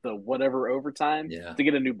the whatever overtime to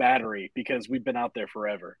get a new battery because we've been out there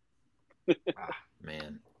forever.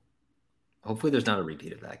 Man. Hopefully there's not a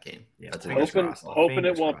repeat of that game. Yeah, hoping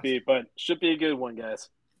it won't be, but should be a good one, guys.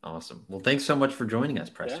 Awesome. Well, thanks so much for joining us,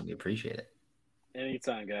 Preston. Yeah. We appreciate it.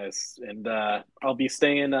 Anytime, guys. And I'll be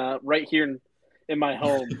staying right here in my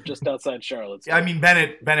home just outside Charlottesville. Yeah, I mean,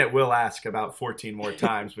 Bennett will ask about 14 more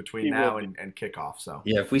times between now and kickoff. So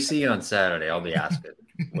yeah, if we see you on Saturday, I'll be asking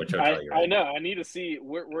which hotel you're in. I know. I need to see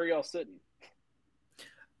where y'all sitting.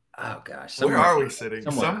 Oh gosh, where are we sitting?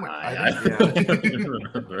 Somewhere.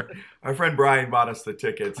 Our friend Brian bought us the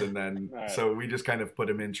tickets, and then so we just kind of put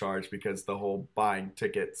him in charge because the whole buying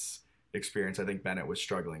tickets experience, I think Bennett was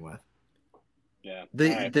struggling with. Yeah.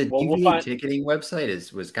 The UVA ticketing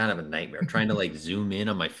website was kind of a nightmare. Trying to zoom in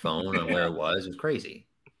on my phone on where it was crazy.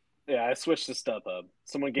 Yeah, I switched to StubHub.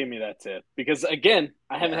 Someone gave me that tip because again,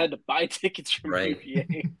 I haven't had to buy tickets from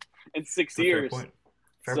UVA in 6 years.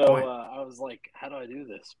 Fair point. I was like, how do I do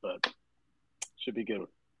this? But should be good.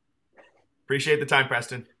 Appreciate the time,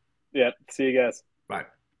 Preston. Yeah. See you guys. Bye.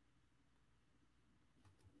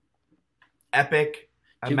 Epic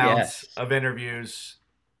amounts of interviews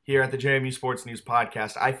here at the JMU Sports News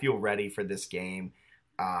Podcast. I feel ready for this game.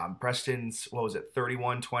 Preston's,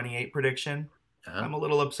 31-28 prediction? I'm a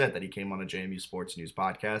little upset that he came on a JMU Sports News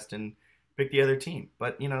Podcast and picked the other team.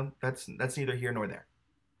 But, that's neither here nor there.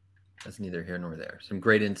 That's neither here nor there. Some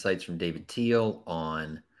great insights from David Teel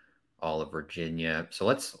on all of Virginia. So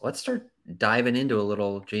let's start diving into a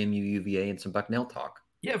little JMU UVA and some Bucknell talk.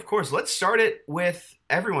 Yeah, of course. Let's start it with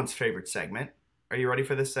everyone's favorite segment. Are you ready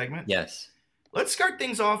for this segment? Yes. Let's start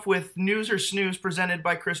things off with News or Snooze presented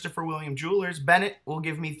by Christopher William Jewelers. Bennett will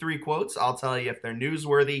give me 3 quotes. I'll tell you if they're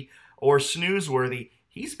newsworthy or snoozeworthy.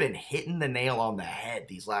 He's been hitting the nail on the head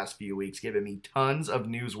these last few weeks, giving me tons of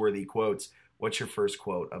newsworthy quotes. What's your first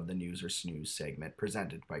quote of the News or Snooze segment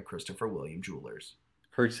presented by Christopher William Jewelers?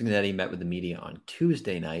 Kurt Signetti met with the media on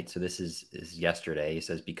Tuesday night, so this is yesterday. He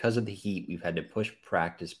says, because of the heat, we've had to push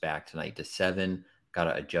practice back tonight to 7. Got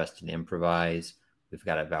to adjust and improvise. We've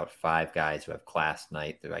got about 5 guys who have class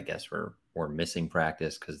tonight that I guess we're missing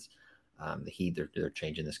practice because the heat, they're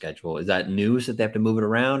changing the schedule. Is that news that they have to move it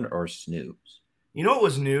around or snooze? You know what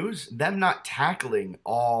was news? Them not tackling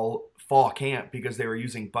all fall camp because they were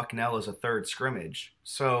using Bucknell as a third scrimmage.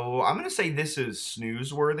 So I'm going to say this is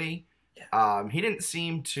snoozeworthy. Yeah. He didn't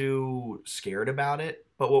seem too scared about it,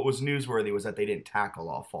 but what was newsworthy was that they didn't tackle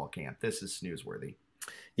all fall camp. This is snoozeworthy.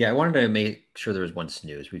 Yeah, I wanted to make sure there was one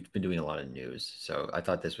snooze. We've been doing a lot of news, so I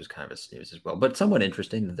thought this was kind of a snooze as well. But somewhat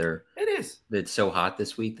interesting that It is. It's so hot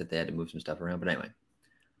this week that they had to move some stuff around. But anyway,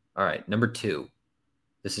 all right, number 2.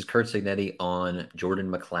 This is Kurt Signetti on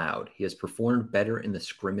Jordan McLeod. He has performed better in the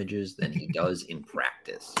scrimmages than he does in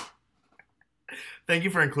practice. Thank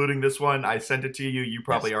you for including this one. I sent it to you. You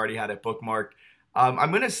probably already had it bookmarked.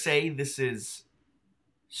 I'm going to say this is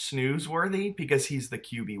snooze-worthy because he's the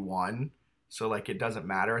QB1. So, like, it doesn't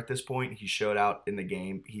matter at this point. He showed out in the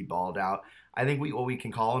game. He balled out. I think what we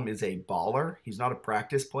can call him is a baller. He's not a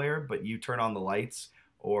practice player, but you turn on the lights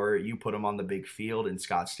or you put him on the big field in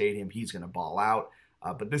Scott Stadium, he's going to ball out.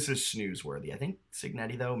 But this is snooze-worthy. I think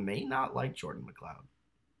Signetti, though, may not like Jordan McLeod.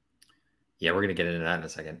 Yeah, we're going to get into that in a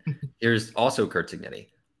second. Here's also Kurt Signetti.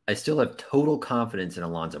 I still have total confidence in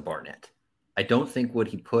Alonzo Barnett. I don't think what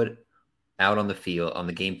he put out on the field, on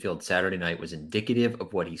the game field Saturday night was indicative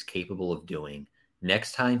of what he's capable of doing.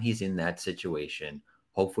 Next time he's in that situation,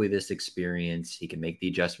 hopefully this experience, he can make the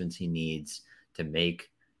adjustments he needs to make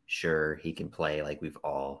sure he can play like we've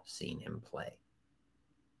all seen him play.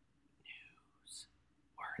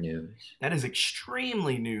 News. That is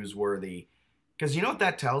extremely newsworthy because you know what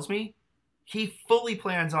that tells me? He fully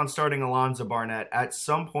plans on starting Alonzo Barnett at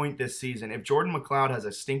some point this season. If Jordan McLeod has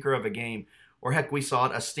a stinker of a game, or heck, we saw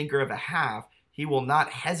it, a stinker of a half, he will not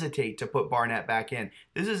hesitate to put Barnett back in.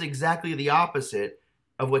 This is exactly the opposite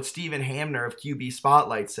of what Stephen Hamner of QB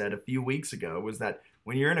Spotlight said a few weeks ago, was that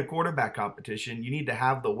when you're in a quarterback competition, you need to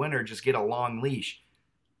have the winner just get a long leash.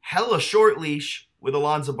 Hella short leash with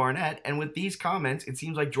Alonzo Barnett, and with these comments, it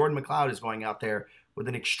seems like Jordan McLeod is going out there with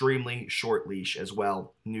an extremely short leash as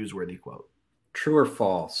well. Newsworthy quote. True or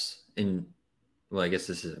false? Well, I guess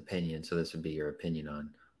this is opinion, so this would be your opinion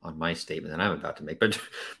on my statement that I'm about to make.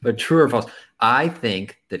 But true or false? I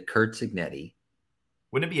think that Kurt Signetti.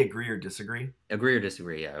 Wouldn't it be agree or disagree? Agree or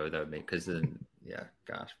disagree? Yeah, that would make, because then, yeah,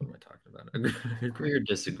 gosh, what am I talking about? Agree or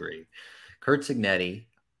disagree? Kurt Signetti,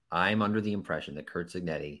 I'm under the impression that Kurt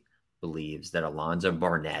Signetti believes that Alonzo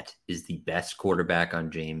Barnett is the best quarterback on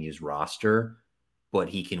JMU's roster, but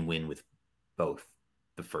he can win with both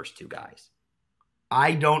the first two guys.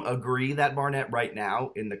 I don't agree that Barnett right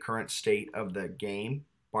now, in the current state of the game,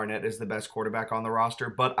 Barnett is the best quarterback on the roster,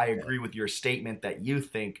 but I agree with your statement that you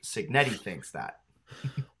think Signetti thinks that.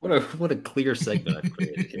 What a clear segment I've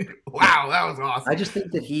created here. Wow, that was awesome. I just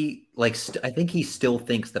think that I think he still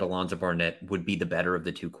thinks that Alonzo Barnett would be the better of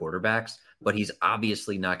the two quarterbacks, but he's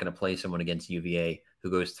obviously not going to play someone against UVA who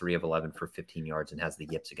goes 3 of 11 for 15 yards and has the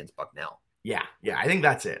yips against Bucknell. Yeah, I think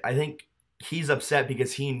that's it. I think he's upset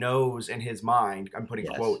because he knows in his mind, I'm putting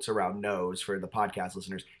quotes around knows for the podcast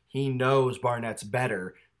listeners, he knows Barnett's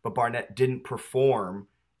better, but Barnett didn't perform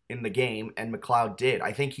in the game and McLeod did.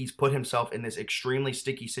 I think he's put himself in this extremely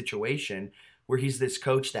sticky situation where he's this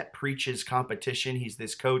coach that preaches competition. He's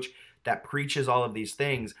this coach that preaches all of these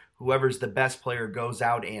things. Whoever's the best player goes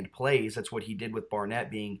out and plays. That's what he did with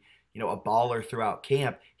Barnett being, a baller throughout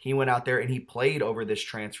camp. He went out there and he played over this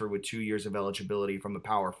transfer with 2 years of eligibility from a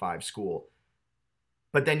Power 5 school.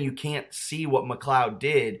 But then you can't see what McLeod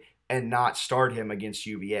did and not start him against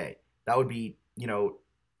UVA. That would be,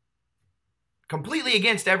 completely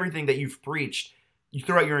against everything that you've preached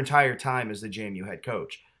throughout your entire time as the JMU head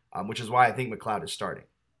coach, which is why I think McLeod is starting.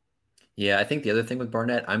 Yeah, I think the other thing with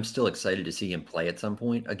Barnett, I'm still excited to see him play at some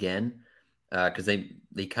point again, because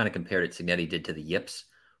they kind of compared it, Signetti did, to the yips,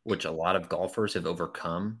 which a lot of golfers have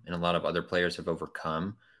overcome and a lot of other players have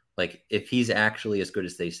overcome. Like, if he's actually as good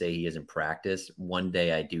as they say he is in practice, one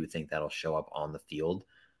day I do think that'll show up on the field.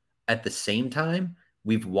 At the same time,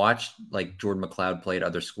 we've watched, like, Jordan McLeod play at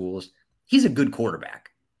other schools. He's a good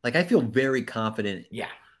quarterback. Like, I feel very confident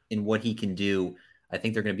in what he can do. I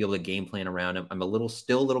think they're going to be able to game plan around him. I'm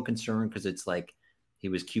still a little concerned because it's like he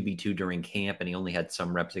was QB2 during camp and he only had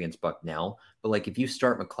some reps against Bucknell. But, like, if you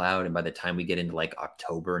start McLeod and by the time we get into, like,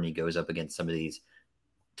 October and he goes up against some of these,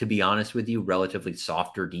 to be honest with you, relatively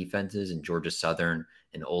softer defenses in Georgia Southern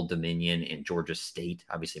and Old Dominion and Georgia State.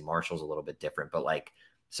 Obviously, Marshall's a little bit different. But, like,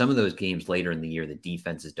 some of those games later in the year, the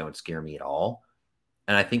defenses don't scare me at all.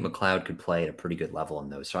 And I think McLeod could play at a pretty good level in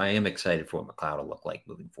those. So I am excited for what McLeod will look like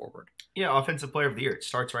moving forward. Yeah, Offensive Player of the Year. It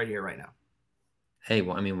starts right here, right now. Hey,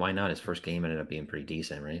 well, I mean, why not? His first game ended up being pretty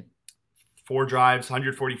decent, right? 4 drives,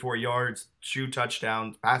 144 yards, 2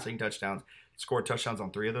 touchdowns, passing touchdowns. Scored touchdowns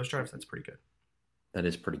on 3 of those drives. That's pretty good. That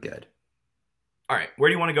is pretty good. All right, where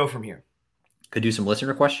do you want to go from here? Could do some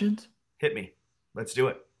listener questions? Hit me. Let's do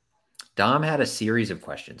it. Dom had a series of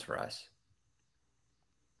questions for us.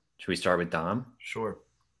 Should we start with Dom? Sure.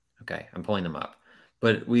 Okay, I'm pulling them up.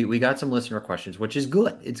 But we got some listener questions, which is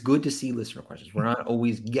good. It's good to see listener questions. We're not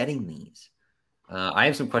always getting these. I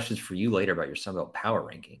have some questions for you later about your Sunbelt Power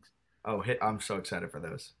rankings. Oh, I'm so excited for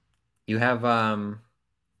those. You have, I'm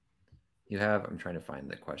trying to find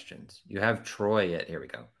the questions. You have Troy here we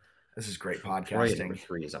go. This is great Troy at podcasting. number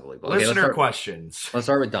 3 is unbelievable. Listener questions. Let's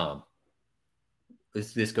start with Dom.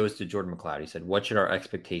 This goes to Jordan McLeod. He said, what should our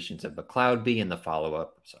expectations of McLeod be? And the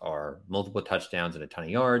follow-ups are multiple touchdowns and a ton of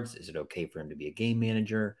yards. Is it okay for him to be a game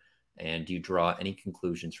manager? And do you draw any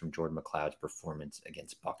conclusions from Jordan McLeod's performance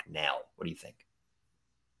against Bucknell? What do you think?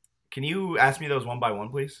 Can you ask me those one by one,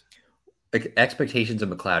 please? Expectations of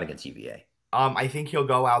McLeod against UVA. I think he'll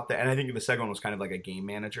go out there, and I think the second one was kind of like a game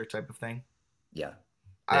manager type of thing. Yeah.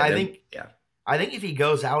 I think if he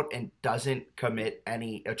goes out and doesn't commit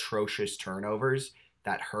any atrocious turnovers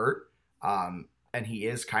that hurt, and he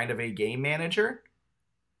is kind of a game manager,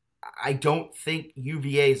 I don't think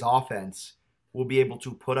UVA's offense will be able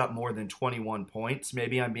to put up more than 21 points.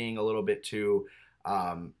 Maybe I'm being a little bit too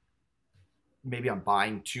maybe I'm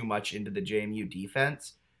buying too much into the JMU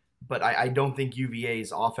defense, but I don't think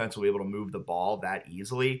UVA's offense will be able to move the ball that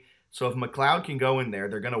easily. So if McLeod can go in there,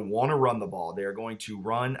 they're going to want to run the ball. They're going to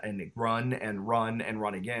run and run and run and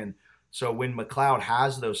run again. So when McLeod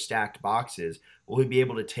has those stacked boxes, will he be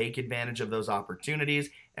able to take advantage of those opportunities?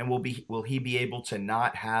 And will he be able to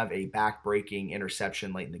not have a back-breaking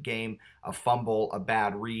interception late in the game, a fumble, a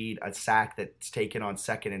bad read, a sack that's taken on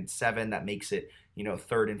 2nd and 7 that makes it,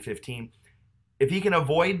 3rd and 15? If he can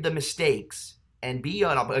avoid the mistakes and be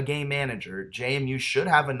a game manager, JMU should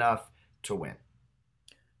have enough to win.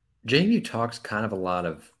 JMU talks kind of a lot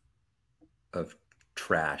of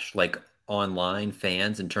trash, like online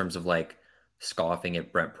fans, in terms of like scoffing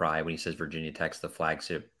at Brent Pry when he says Virginia Tech's the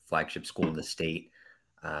flagship school in the state.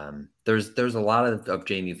 There's a lot of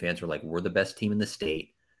JMU fans who are like, we're the best team in the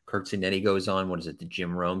state. Kirk Cinetti goes on, the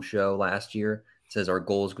Jim Rome show last year, says our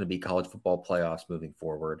goal is going to be college football playoffs moving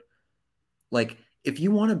forward. Like, if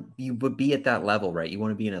you want to be at that level, right, you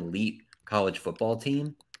want to be an elite college football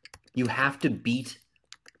team, you have to beat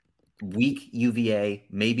weak UVA,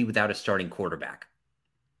 maybe without a starting quarterback.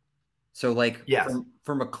 So, like,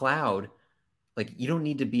 for McLeod, like, you don't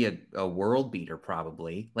need to be a world beater,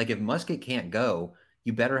 probably. Like, if Musket can't go,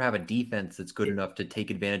 you better have a defense that's good enough to take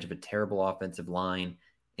advantage of a terrible offensive line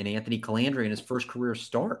and Anthony Calandri in his first career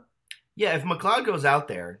start. Yeah, if McLeod goes out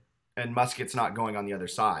there and Musket's not going on the other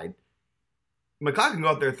side, McLeod can go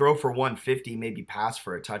out there, throw for 150, maybe pass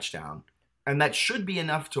for a touchdown, and that should be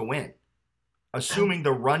enough to win. Assuming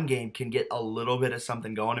the run game can get a little bit of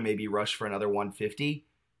something going and maybe rush for another 150.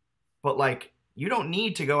 But, like, you don't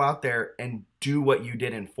need to go out there and do what you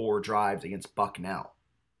did in 4 drives against Bucknell.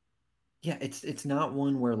 Yeah, it's not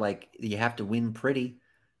one where, like, you have to win pretty.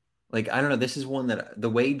 Like, I don't know. This is one that the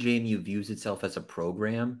way JMU views itself as a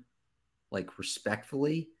program, like,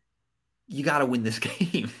 respectfully, you got to win this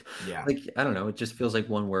game. Yeah. Like, I don't know. It just feels like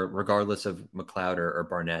one where, regardless of McLeod or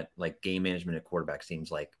Barnett, like, game management at quarterback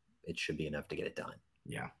seems like it should be enough to get it done.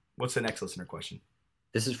 Yeah. What's the next listener question?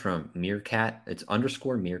 This is from Meerkat. It's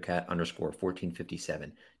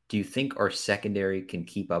 _Meerkat_1457. Do you think our secondary can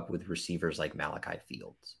keep up with receivers like Malachi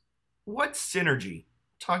Fields? What synergy?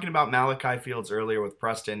 Talking about Malachi Fields earlier with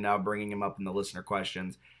Preston, now bringing him up in the listener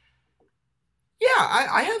questions. Yeah,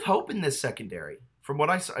 I have hope in this secondary. From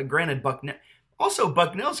what I saw, granted,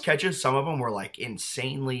 Bucknell's catches, some of them were like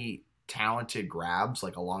insanely talented grabs,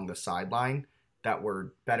 like along the sideline, that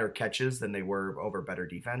were better catches than they were over better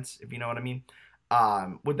defense, if you know what I mean.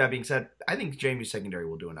 With that being said, I think JMU secondary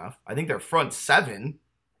will do enough. I think their front 7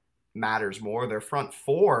 matters more. Their front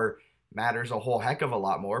 4 matters a whole heck of a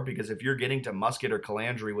lot more, because if you're getting to Musket or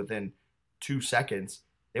Calandri within 2 seconds,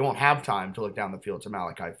 they won't have time to look down the field to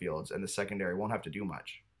Malachi Fields, and the secondary won't have to do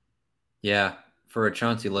much. Yeah, for a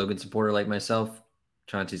Chauncey Logan supporter like myself,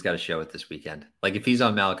 Chauncey's got to show it this weekend. Like, if he's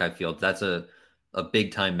on Malachi Fields, that's a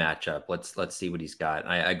big-time matchup. Let's see what he's got.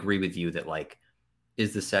 I agree with you that, like,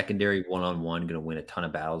 is the secondary one-on-one going to win a ton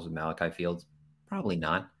of battles with Malachi Fields? Probably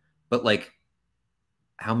not. But, like,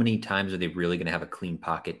 how many times are they really going to have a clean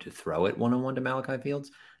pocket to throw it one-on-one to Malachi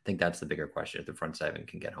Fields? I think that's the bigger question. If the front 7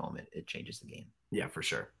 can get home, it changes the game. Yeah, for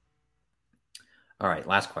sure. All right,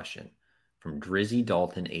 last question from Drizzy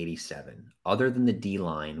Dalton 87. Other than the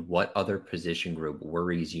D-line, what other position group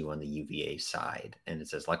worries you on the UVA side? And it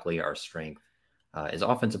says, luckily, our strength is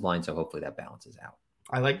offensive line, so hopefully that balances out.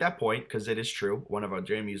 I like that point, because it is true. One of our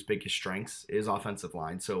JMU's biggest strengths is offensive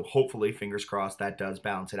line. So hopefully, fingers crossed, that does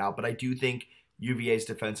balance it out. But I do think UVA's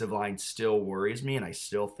defensive line still worries me, and I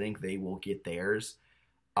still think they will get theirs.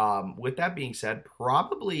 With that being said,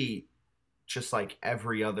 probably just like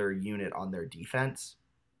every other unit on their defense.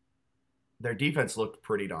 Their defense looked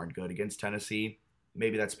pretty darn good against Tennessee.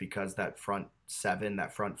 Maybe that's because that front 7,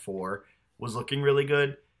 that front 4 was looking really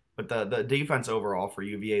good. But the defense overall for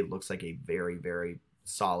UVA looks like a very, very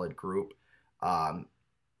solid group.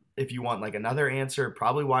 If you want like another answer,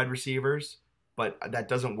 probably wide receivers. but that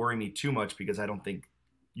doesn't worry me too much because I don't think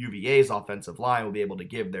UVA's offensive line will be able to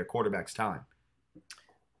give their quarterbacks time.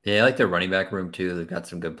 Yeah, I like their running back room too. They've got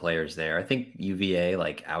some good players there. I think UVA,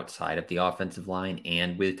 like outside of the offensive line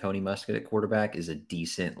and with Tony Muskett at quarterback, is a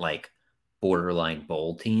decent, like borderline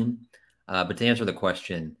bowl team. But to answer the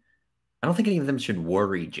question, I don't think any of them should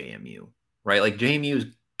worry JMU, right? Like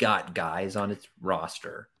JMU's got guys on its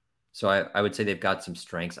roster. So I would say they've got some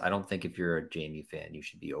strengths. I don't think if you're a JMU fan, you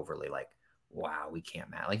should be overly like, wow, we can't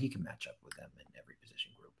match. Like you can match up with them in every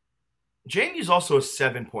position group. JMU's also a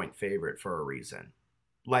 7-point favorite for a reason.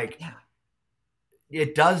 Like, yeah.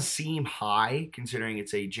 It does seem high considering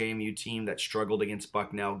it's a JMU team that struggled against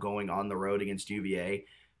Bucknell going on the road against UVA.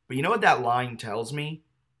 But you know what that line tells me?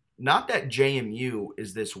 Not that JMU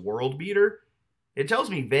is this world beater. It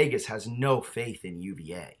tells me Vegas has no faith in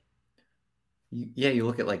UVA. Yeah, you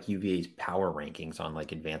look at like UVA's power rankings on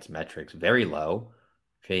like advanced metrics, very low.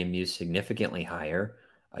 JMU's significantly higher.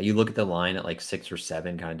 You look at the line at like 6 or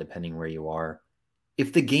 7, kind of depending where you are.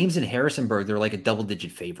 If the game's in Harrisonburg, they're like a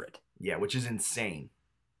double-digit favorite. Yeah, which is insane.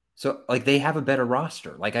 So, like, they have a better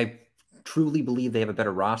roster. Like, I truly believe they have a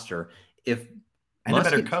better roster. And a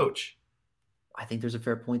better coach. I think there's a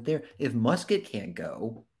fair point there. If Muskett can't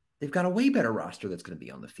go, they've got a way better roster that's going to be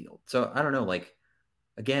on the field. So, I don't know. Like,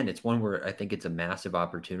 again, it's one where I think it's a massive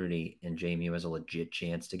opportunity, and JMU has a legit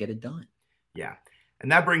chance to get it done. Yeah.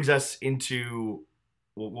 And that brings us into...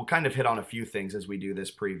 We'll kind of hit on a few things as we do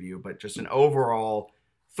this preview, but just an overall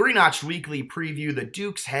Three Nothch'd weekly preview. The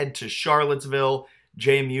Dukes head to Charlottesville.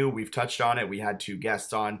 JMU, we've touched on it. We had 2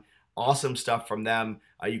 guests on. Awesome stuff from them.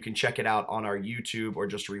 You can check it out on our YouTube or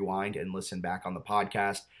just rewind and listen back on the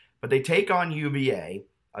podcast. But they take on UVA,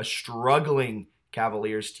 a struggling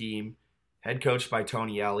Cavaliers team, head coached by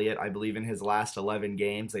Tony Elliott. I believe in his last 11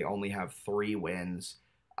 games, they only have 3 wins.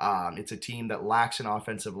 It's a team that lacks an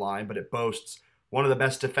offensive line, but it boasts one of the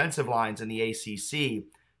best defensive lines in the ACC,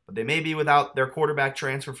 but they may be without their quarterback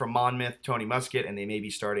transfer from Monmouth, Tony Muskett, and they may be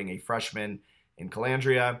starting a freshman in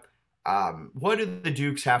Calandria. What do the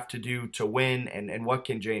Dukes have to do to win, and what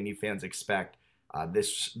can JMU fans expect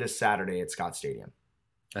this Saturday at Scott Stadium?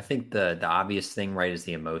 I think the obvious thing, right, is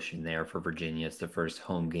the emotion there for Virginia. It's the first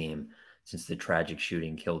home game since the tragic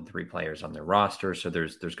shooting killed 3 players on their roster, so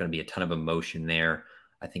there's going to be a ton of emotion there.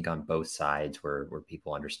 I think on both sides where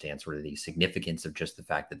people understand sort of the significance of just the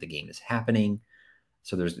fact that the game is happening.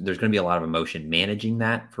 So there's going to be a lot of emotion. Managing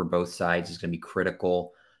that for both sides is going to be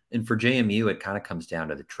critical. And for JMU, it kind of comes down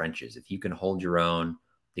to the trenches. If you can hold your own,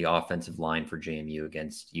 the offensive line for JMU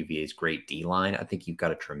against UVA's great D-line, I think you've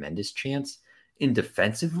got a tremendous chance. In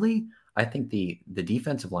defensively, I think the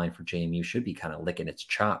defensive line for JMU should be kind of licking its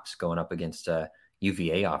chops going up against a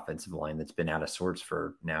UVA offensive line that's been out of sorts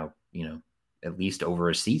for now, at least over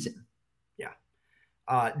a season.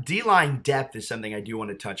 Yeah. D-line depth is something I do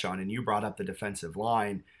want to touch on, and you brought up the defensive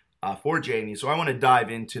line for JMU, so I want to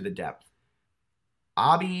dive into the depth.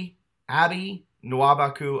 Abi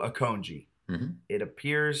Nwabaku Akonji. Mm-hmm. It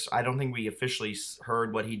appears, I don't think we officially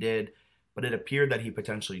heard what he did, but it appeared that he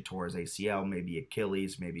potentially tore his ACL, maybe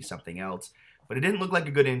Achilles, maybe something else. But it didn't look like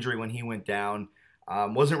a good injury when he went down.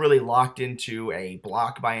 Wasn't really locked into a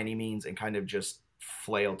block by any means and kind of just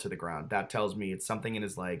flailed to the ground. That tells me it's something in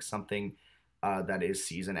his leg, something that is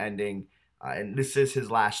season ending. And this is his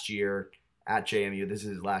last year at JMU. This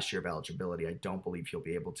is his last year of eligibility. I don't believe he'll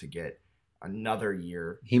be able to get another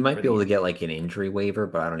year. He might be able to get like an injury waiver,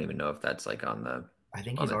 but I don't even know if that's like on the I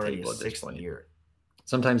think he's already a 6th year.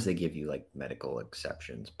 Sometimes they give you like medical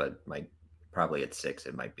exceptions, but probably at 6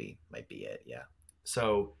 it might be it. Yeah.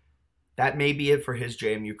 So that may be it for his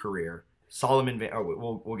JMU career. Solomon,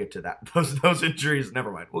 we'll get to that. Those injuries,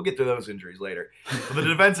 never mind. We'll get to those injuries later. But the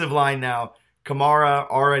defensive line now, Kamara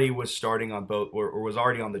already was starting on both, or was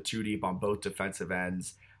already on the 2 deep on both defensive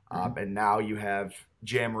ends. And now you have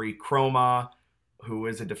Jamari Chroma, who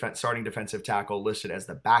is a starting defensive tackle, listed as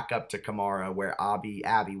the backup to Kamara, where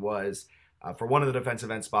Abby was for one of the defensive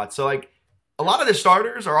end spots. So, like, a lot of the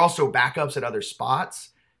starters are also backups at other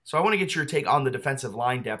spots. So I want to get your take on the defensive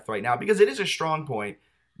line depth right now, because it is a strong point.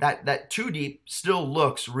 That 2 deep still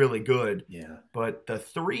looks really good. Yeah. But the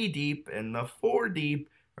 3 deep and the 4 deep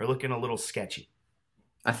are looking a little sketchy.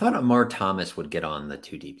 I thought Amar Thomas would get on the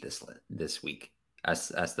 2 deep this week as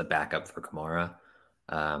the backup for Kamara.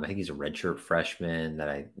 I think he's a redshirt freshman that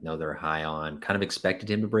I know they're high on. Kind of expected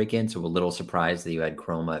him to break in, so a little surprised that you had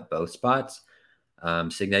Chroma at both spots.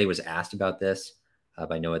 Signetti was asked about this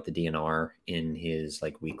by Noah at the DNR in his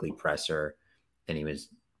like weekly presser, and he was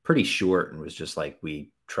pretty short and was just like, we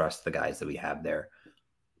trust the guys that we have there.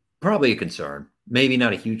 Probably a concern. Maybe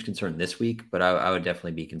not a huge concern this week, but I would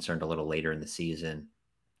definitely be concerned a little later in the season,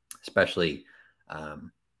 especially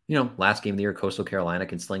Last game of the year, Coastal Carolina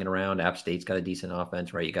can sling it around. App State's got a decent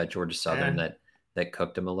offense, right? You got Georgia Southern that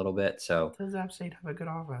cooked them a little bit. So does App State have a good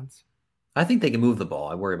offense? I think they can move the ball.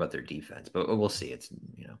 I worry about their defense, but we'll see. It's,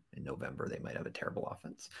 in November, they might have a terrible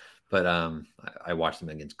offense. But I watched them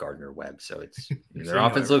against Gardner Webb. So it's their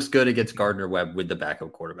offense looks good against Gardner Webb with the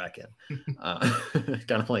backup quarterback in.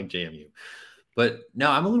 Kind of like JMU. But no,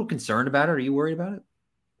 I'm a little concerned about it. Are you worried about it?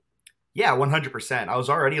 Yeah, 100%. I was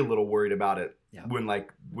already a little worried about it when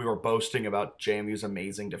we were boasting about JMU's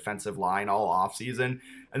amazing defensive line all offseason.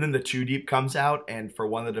 And then the 2 deep comes out, and for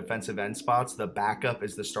one of the defensive end spots, the backup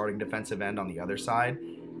is the starting defensive end on the other side.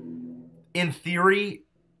 In theory,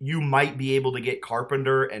 you might be able to get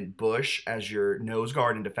Carpenter and Bush as your nose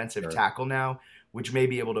guard and defensive tackle now, which may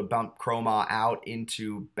be able to bump Chroma out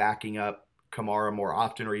into backing up Kamara more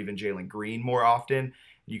often, or even Jalen Green more often.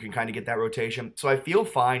 You can kind of get that rotation. So I feel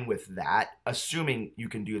fine with that, assuming you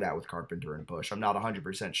can do that with Carpenter and Bush. I'm not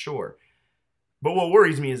 100% sure. But what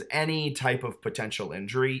worries me is any type of potential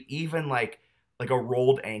injury, even like a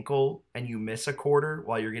rolled ankle and you miss a quarter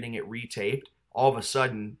while you're getting it retaped, all of a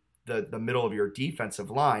sudden the middle of your defensive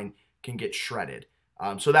line can get shredded.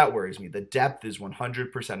 So that worries me. The depth is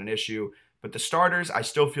 100% an issue. But the starters, I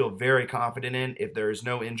still feel very confident in. If there's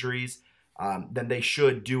no injuries, then they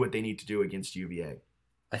should do what they need to do against UVA.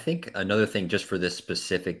 I think another thing just for this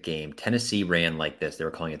specific game, Tennessee ran like this. They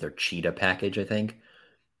were calling it their cheetah package, I think.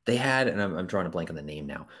 They had, and I'm drawing a blank on the name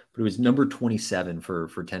now, but it was number 27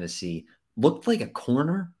 for Tennessee. Looked like a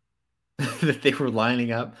corner that they were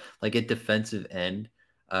lining up, like a defensive end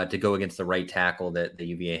to go against the right tackle that the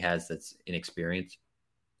UVA has that's inexperienced.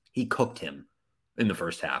 He cooked him in the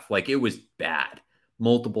first half. Like, it was bad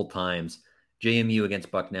multiple times. JMU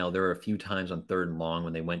against Bucknell, there were a few times on 3rd and long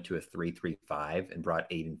when they went to a 3-3-5 and brought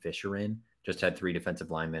Aiden Fisher in. Just had 3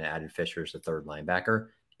 defensive linemen, added Fisher as the 3rd linebacker.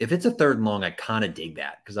 If it's a 3rd and long, I kind of dig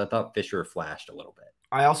that because I thought Fisher flashed a little bit.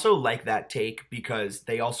 I also like that take because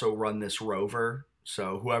they also run this rover.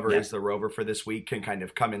 So whoever is the rover for this week can kind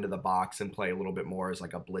of come into the box and play a little bit more as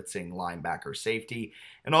like a blitzing linebacker safety.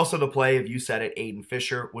 And also the play, if you said it, Aiden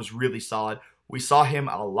Fisher was really solid. We saw him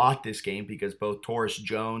a lot this game because both Taurus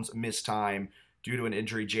Jones missed time due to an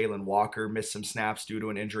injury. Jalen Walker missed some snaps due to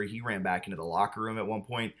an injury. He ran back into the locker room at one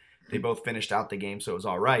point. They both finished out the game, so it was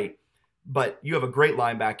all right. But you have a great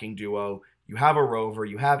linebacking duo. You have a rover.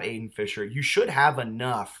 You have Aiden Fisher. You should have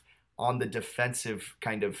enough on the defensive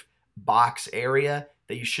kind of box area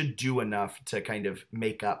that you should do enough to kind of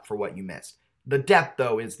make up for what you missed. The depth,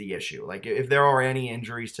 though, is the issue. Like, if there are any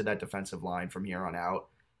injuries to that defensive line from here on out,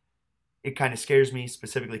 it kind of scares me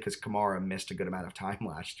specifically because Kamara missed a good amount of time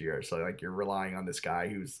last year. So, like, you're relying on this guy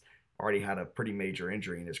who's already had a pretty major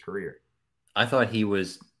injury in his career. I thought he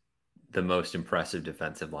was the most impressive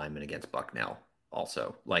defensive lineman against Bucknell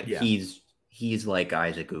also. Like, he's like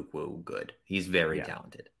Isaac Ukwu good. He's very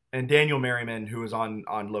talented. And Daniel Merriman, who was on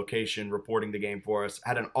location reporting the game for us,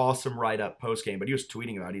 had an awesome write-up post-game, but he was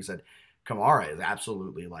tweeting about it. He said, Kamara is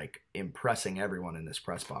absolutely, like, impressing everyone in this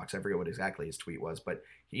press box. I forget what exactly his tweet was, but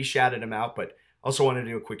he shouted him out. But also wanted to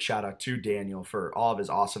do a quick shout-out to Daniel for all of his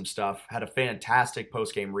awesome stuff. Had a fantastic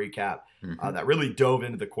post-game recap that really dove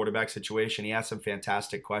into the quarterback situation. He asked some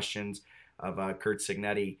fantastic questions of Curt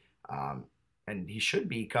Cignetti, and he should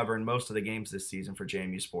be covering most of the games this season for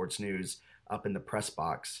JMU Sports News up in the press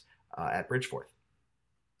box at Bridgeforth.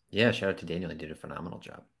 Yeah, shout out to Daniel. He did a phenomenal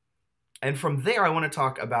job. And from there, I want to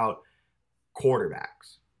talk about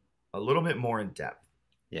quarterbacks a little bit more in depth.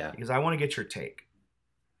 Yeah. Because I want to get your take.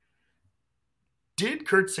 Did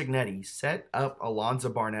Curt Cignetti set up Alonzo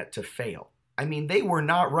Barnett to fail? I mean, they were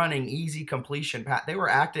not running easy completion path. They were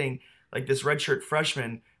acting like this redshirt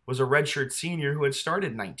freshman was a redshirt senior who had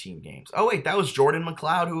started 19 games. Oh, wait, that was Jordan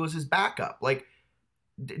McLeod who was his backup. Like,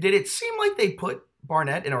 did it seem like they put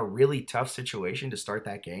Barnett in a really tough situation to start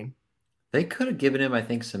that game? They could have given him, I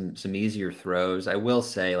think, some easier throws. I will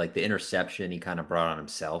say, like, the interception he kind of brought on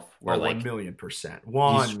himself. Where,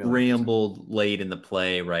 1,000,000%. He scrambled late in the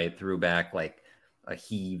play, right? Threw back, like, a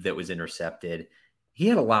heave that was intercepted. He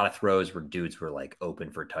had a lot of throws where dudes were, like,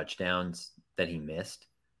 open for touchdowns that he missed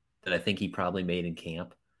that I think he probably made in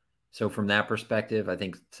camp. So from that perspective, I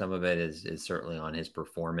think some of it is certainly on his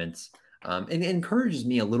performance. And it encourages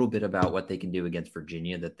me a little bit about what they can do against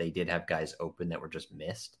Virginia, that they did have guys open that were just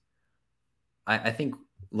missed. I think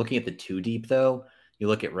looking at the 2 deep, though, you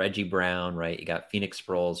look at Reggie Brown, right? You got Phoenix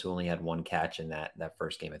Sproles, who only had 1 catch in that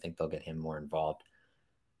first game. I think they'll get him more involved.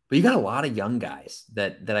 But you got a lot of young guys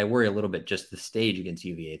that I worry a little bit. Just the stage against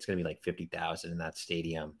UVA, it's going to be like 50,000 in that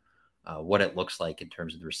stadium. What it looks like in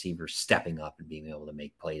terms of the receivers stepping up and being able to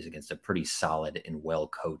make plays against a pretty solid and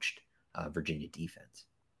well-coached Virginia defense.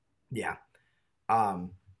 Yeah.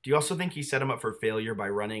 Do you also think he set him up for failure by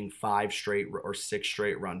running 5 straight or 6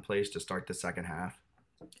 straight run plays to start the second half?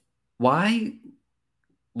 Why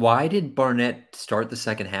did Barnett start the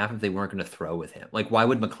second half if they weren't going to throw with him? Like, why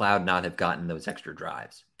would McLeod not have gotten those extra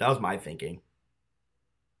drives? That was my thinking.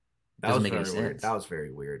 Doesn't make any sense. Weird. That was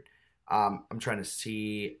very weird. I'm trying to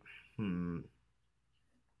see.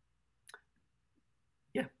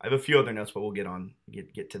 Yeah, I have a few other notes, but we'll get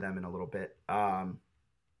to them in a little bit.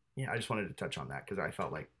 Yeah, I just wanted to touch on that because I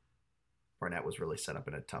felt like Barnett was really set up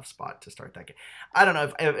in a tough spot to start that game. I don't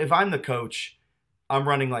know if I'm the coach, I'm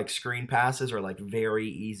running like screen passes or like very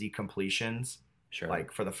easy completions, Sure.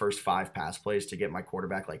 like for the first 5 pass plays to get my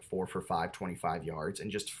quarterback like 4 for 5, 25 yards,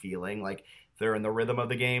 and just feeling like they're in the rhythm of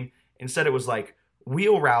the game. Instead, it was like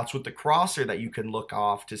wheel routes with the crosser that you can look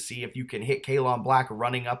off to see if you can hit Kalon Black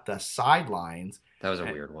running up the sidelines. That was a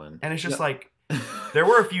weird one. And it's just like there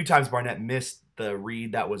were a few times Barnett missed the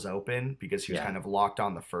read that was open because he was kind of locked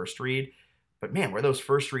on the first read. But man, were those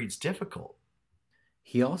first reads difficult?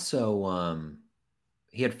 He also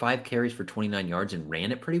he had 5 carries for 29 yards and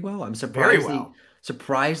ran it pretty well. I'm surprised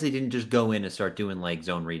surprised they didn't just go in and start doing like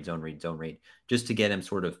zone read, just to get him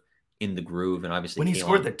sort of in the groove. And obviously when he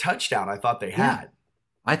scored the touchdown, I thought they had.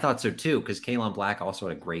 I thought so too, because Kalon Black also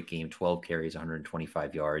had a great game, 12 carries,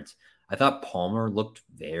 125 yards. I thought Palmer looked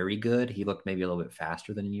very good. He looked maybe a little bit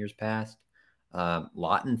faster than in years past.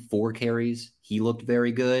 Lawton, 4 carries. He looked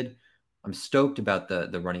very good. I'm stoked about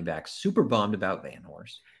the running back. Super bummed about Van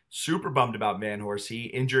Horst. Super bummed about Van Horst. He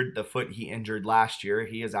injured the foot he injured last year.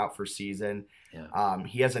 He is out for season. Yeah.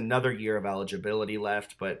 He has another year of eligibility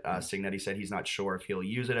left, but Cignetti said he's not sure if he'll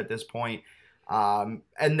use it at this point. And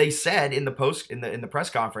they said in the press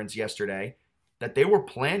conference yesterday that they were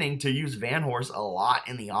planning to use Van Horst a lot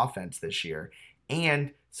in the offense this year.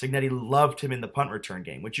 And Cignetti loved him in the punt return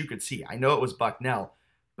game, which you could see. I know it was Bucknell,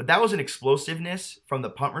 but that was an explosiveness from the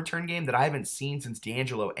punt return game that I haven't seen since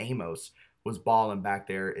D'Angelo Amos was balling back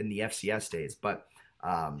there in the FCS days. But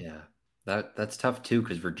that's tough too,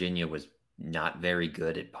 because Virginia was not very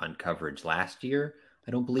good at punt coverage last year,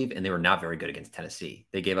 I don't believe, and they were not very good against Tennessee.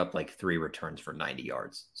 They gave up like 3 returns for 90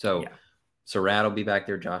 yards. So Surratt will be back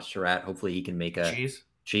there. Josh Surratt. Hopefully he can make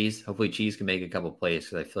Cheese. Hopefully Cheese can make a couple plays,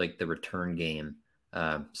 because I feel like the return game,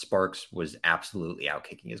 Sparks was absolutely out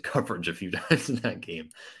kicking his coverage a few times in that game.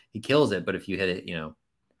 He kills it, but if you hit it,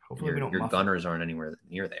 hopefully your gunners aren't anywhere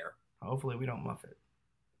near there. Hopefully we don't muff it.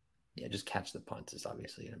 Yeah, just catch the punts is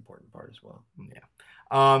obviously an important part as well.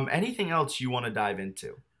 Yeah. Anything else you want to dive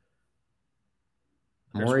into?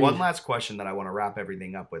 There's one last question that I want to wrap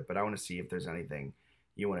everything up with, but I want to see if there's anything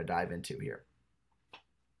you want to dive into here.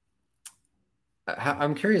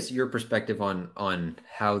 I'm curious your perspective on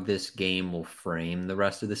how this game will frame the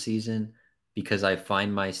rest of the season, because I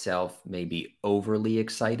find myself maybe overly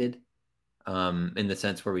excited in the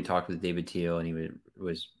sense where we talked with David Teel and he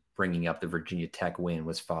was bringing up the Virginia Tech win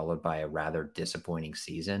was followed by a rather disappointing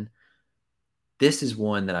season. This is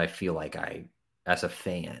one that I feel like I, as a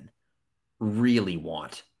fan, really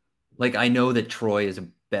want. Like, I know that Troy is a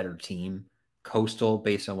better team. Coastal,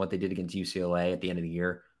 based on what they did against UCLA at the end of the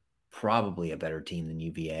year, probably a better team than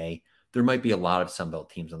UVA. There might be a lot of Sunbelt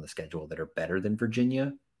teams on the schedule that are better than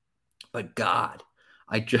Virginia. But God,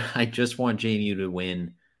 I just want JMU to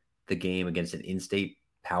win the game against an in-state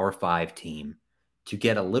Power 5 team to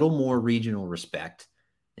get a little more regional respect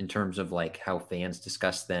in terms of like how fans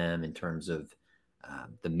discuss them, in terms of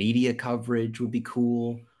the media coverage would be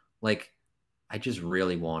cool. Like, I just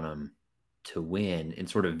really want them to win and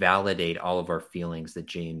sort of validate all of our feelings that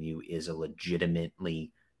JMU is a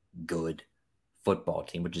legitimately good football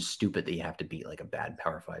team, which is stupid that you have to beat like a bad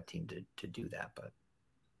Power 5 team to do that. But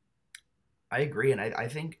I agree. And I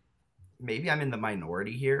think maybe I'm in the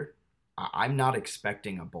minority here. I'm not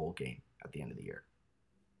expecting a bowl game at the end of the year.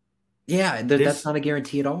 Yeah, that's not a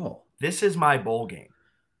guarantee at all. This is my bowl game.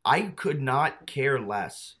 I could not care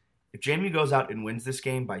less if JMU goes out and wins this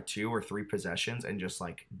game by 2 or 3 possessions and just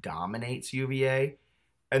like dominates UVA,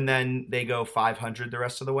 and then they go 500 the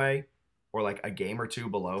rest of the way, or like a game or 2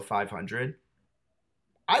 below 500.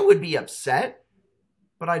 I would be upset,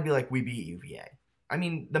 but I'd be like, we beat UVA. I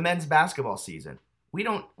mean, the men's basketball season, we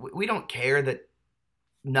don't care that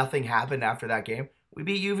nothing happened after that game. We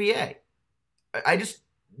beat UVA. I just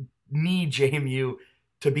need JMU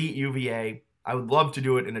to beat UVA. I would love to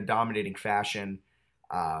do it in a dominating fashion.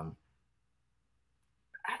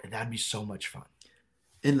 That'd be so much fun.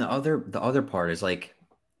 And the other part is like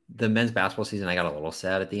the men's basketball season. I got a little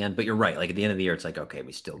sad at the end, but you're right. Like at the end of the year, it's like, okay,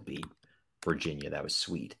 we still beat Virginia. That was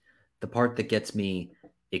sweet. The part that gets me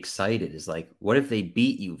excited is like, what if they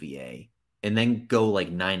beat UVA and then go like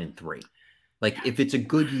 9-3? Like if it's a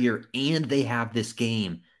good year and they have this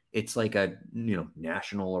game, it's like a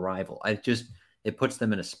national arrival. It puts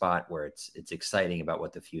them in a spot where it's exciting about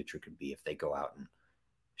what the future could be if they go out and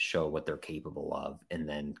show what they're capable of and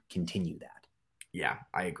then continue that. Yeah,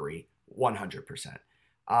 I agree 100%.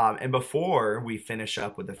 And before we finish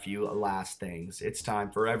up with a few last things, it's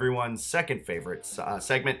time for everyone's second favorite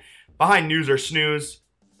segment, Behind News or Snooze.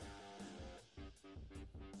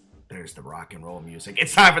 There's the rock and roll music.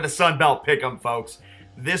 It's time for the Sun Belt Pick'em, folks.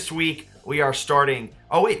 This week, we are starting...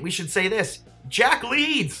 Oh, wait, we should say this. Jack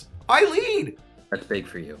leads. I lead. That's big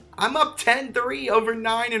for you. I'm up 10-3 over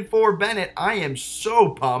 9-4 Bennett. I am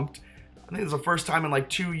so pumped. I think it's the first time in like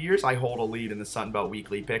 2 years I hold a lead in the Sun Belt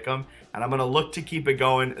Weekly Pick'em, and I'm going to look to keep it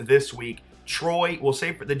going this week. Troy, we'll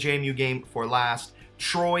save for the JMU game for last.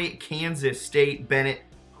 Troy, Kansas State. Bennett,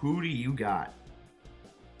 who do you got?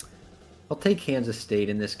 I'll take Kansas State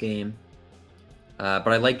in this game, but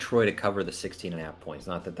I like Troy to cover the 16.5 points.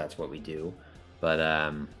 Not that that's what we do,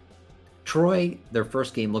 but Troy, their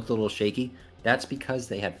first game looked a little shaky. That's because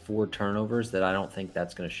they had 4 turnovers that I don't think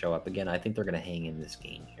that's going to show up again. I think they're going to hang in this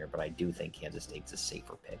game here, but I do think Kansas State's a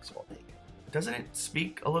safer pick, so I'll take it. Doesn't it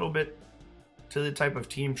speak a little bit to the type of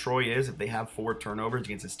team Troy is if they have 4 turnovers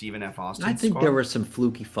against a Stephen F. Austin I think squad? there were some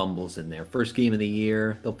fluky fumbles in there. First game of the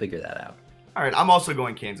year, they'll figure that out. All right, I'm also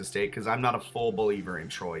going Kansas State because I'm not a full believer in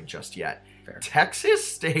Troy just yet. Fair. Texas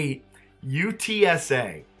State,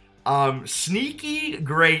 UTSA. Sneaky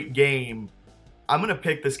great game. I'm going to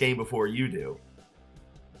pick this game before you do.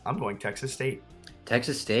 I'm going Texas State.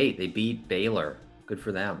 Texas State, they beat Baylor. Good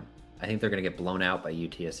for them. I think they're going to get blown out by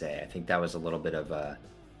UTSA. I think that was a little bit of a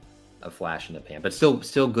flash in the pan, but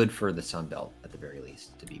still good for the Sun Belt at the very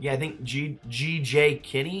least to be. Yeah, I think G.J.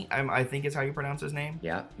 Kinney, I think is how you pronounce his name.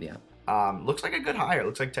 Yeah. Looks like a good hire.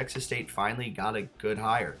 Looks like Texas State finally got a good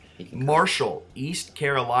hire. Marshall, East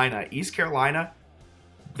Carolina. East Carolina,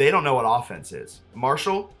 they don't know what offense is.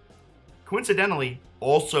 Marshall, coincidentally,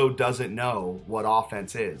 also doesn't know what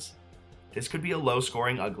offense is. This could be a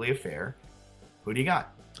low-scoring, ugly affair. Who do you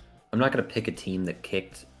got? I'm not going to pick a team that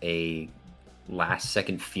kicked a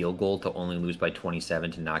last-second field goal to only lose by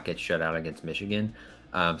 27 to not get shut out against Michigan.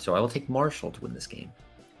 So I will take Marshall to win this game.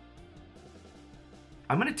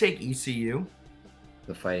 I'm going to take ECU.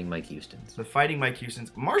 The Fighting Mike Houstons. The Fighting Mike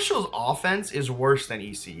Houstons. Marshall's offense is worse than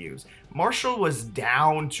ECU's. Marshall was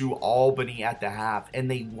down to Albany at the half,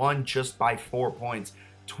 and they won just by 4 points,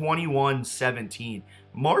 21-17.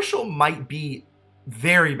 Marshall might be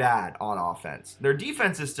very bad on offense. Their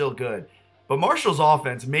defense is still good, but Marshall's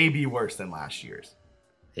offense may be worse than last year's.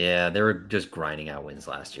 Yeah, they were just grinding out wins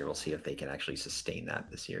last year. We'll see if they can actually sustain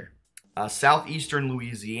that this year. Southeastern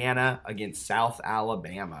Louisiana against South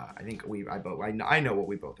Alabama. I know what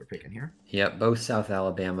we both are picking here. Yeah, both South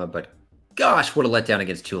Alabama, but gosh, what a letdown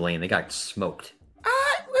against Tulane. They got smoked.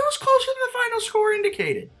 It was closer than the final score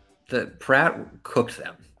indicated. The Pratt cooked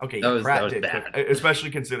them. Okay, Pratt did bad. cook,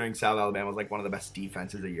 especially considering South Alabama was like one of the best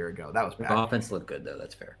defenses a year ago. That was bad. The offense looked good, though.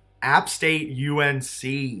 That's fair. App State,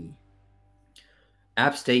 UNC.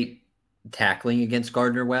 App State tackling against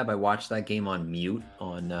Gardner-Webb. I watched that game on mute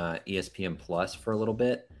on ESPN Plus for a little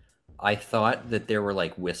bit. I thought that there were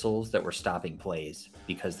like whistles that were stopping plays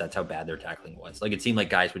because that's how bad their tackling was. Like it seemed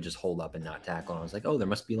like guys would just hold up and not tackle. And I was like, oh, there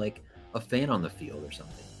must be like a fan on the field or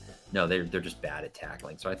something. No, they're just bad at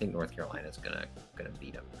tackling. So I think North Carolina's gonna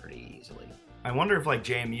beat them pretty easily. I wonder if like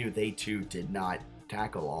JMU, they too did not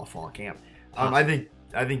tackle all fall camp. I think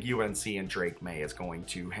UNC and Drake May is going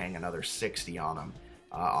to hang another 60 on them.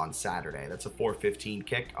 On Saturday. That's a 4:15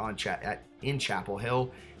 kick in Chapel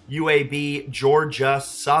Hill. UAB, Georgia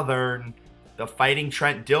Southern. The Fighting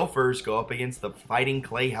Trent Dilfers go up against the Fighting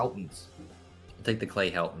Clay Heltons. I'll take the Clay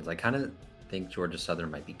Heltons. I kind of think Georgia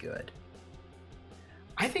Southern might be good.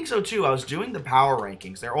 I think so too. I was doing the power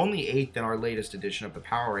rankings. They're only 8th in our latest edition of the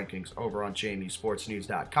power rankings over on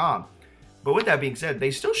JMUSportsNews.com. But with that being said,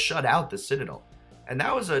 they still shut out the Citadel. And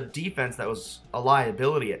that was a defense that was a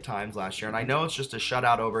liability at times last year. And I know it's just a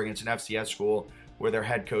shutout over against an FCS school where their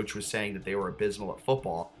head coach was saying that they were abysmal at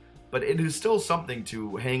football. But it is still something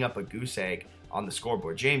to hang up a goose egg on the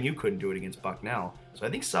scoreboard. JMU couldn't do it against Bucknell. So I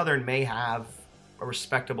think Southern may have a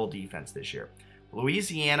respectable defense this year.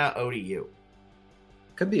 Louisiana, ODU.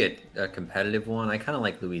 Could be a competitive one. I kind of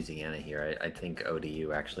like Louisiana here. I think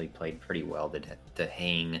ODU actually played pretty well to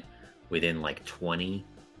hang within like 20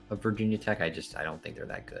 of Virginia Tech. I don't think they're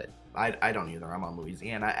that good. I don't either. I'm on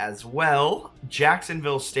Louisiana as well.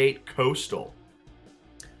 Jacksonville State, Coastal.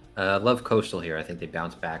 Love Coastal here. I think they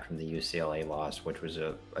bounced back from the UCLA loss, which was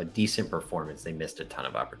a decent performance. They missed a ton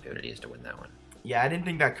of opportunities to win that one. Yeah, I didn't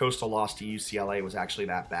think that Coastal loss to UCLA was actually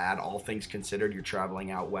that bad. All things considered, you're traveling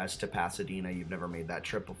out west to Pasadena. You've never made that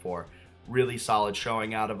trip before. Really solid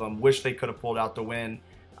showing out of them. Wish they could have pulled out the win.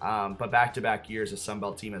 But back-to-back years, a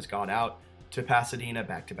Sunbelt team has gone out to Pasadena.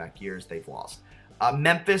 Back-to-back years, they've lost.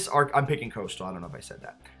 Memphis, I'm picking Coastal. I don't know if I said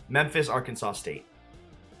that. Memphis, Arkansas State.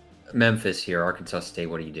 Memphis here. Arkansas State,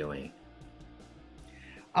 what are you doing?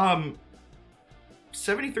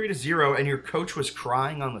 73-0, and your coach was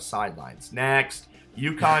crying on the sidelines. Next,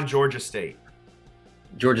 UConn, Georgia State.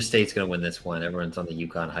 Georgia State's going to win this one. Everyone's on the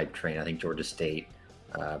UConn hype train. I think Georgia State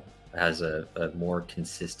has a more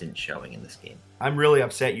consistent showing in this game. I'm really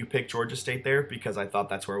upset you picked Georgia State there because I thought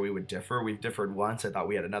that's where we would differ. We've differed once. I thought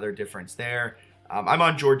we had another difference there. I'm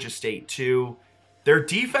on Georgia State too. Their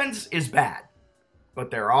defense is bad, but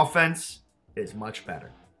their offense is much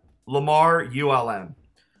better. Lamar, ULM.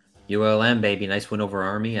 ULM, baby. Nice win over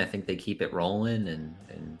Army. I think they keep it rolling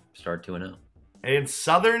and start 2-0. And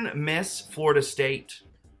Southern Miss, Florida State.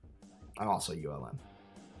 I'm also ULM.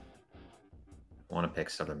 I want to pick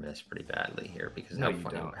Southern Miss pretty badly here because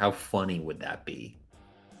No, how funny would that be?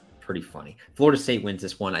 Pretty funny. Florida State wins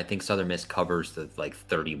this one. I think Southern Miss covers the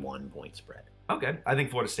 31-point spread. Okay, I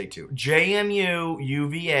think Florida State too. JMU,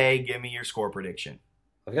 UVA, give me your score prediction.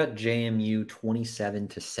 I've got JMU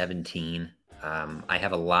 27-17. I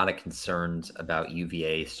have a lot of concerns about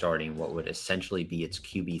UVA starting what would essentially be its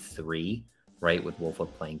QB3, right? With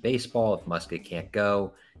Wolfwood playing baseball. If Musket can't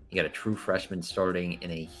go, you got a true freshman starting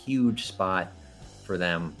in a huge spot for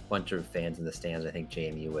them. Bunch of fans in the stands. I think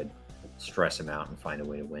JMU would stress him out and find a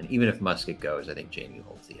way to win. Even if Musket goes, I think JMU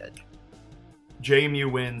holds the edge.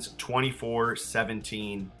 JMU wins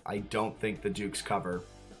 24-17. I don't think the Dukes cover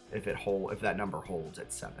if that number holds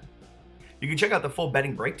at 7. You can check out the full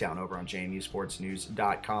betting breakdown over on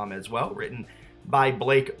jmusportsnews.com as well, written by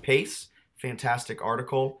Blake Pace. Fantastic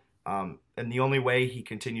article. And the only way he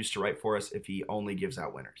continues to write for us if he only gives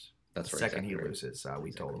out winners. That's the right. second he loses,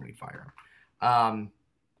 we told him we'd fire him.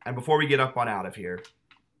 And before we get up on out of here,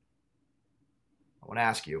 I want to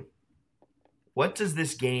ask you, what does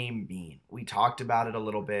this game mean? We talked about it a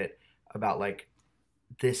little bit, about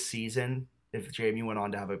this season. If JMU went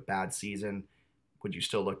on to have a bad season, would you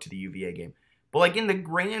still look to the UVA game? But in the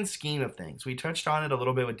grand scheme of things, we touched on it a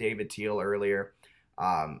little bit with David Teel earlier.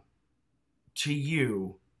 To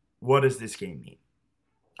you, what does this game mean?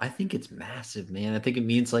 I think it's massive, man. I think it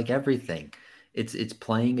means everything. It's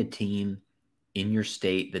playing a team in your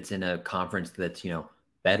state that's in a conference that's,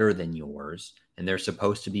 better than yours, and they're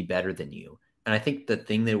supposed to be better than you. And I think the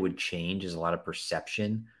thing that would change is a lot of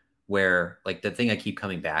perception, where the thing I keep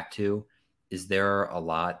coming back to is there are a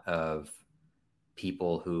lot of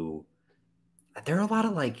people who, there are a lot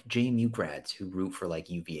of JMU grads who root for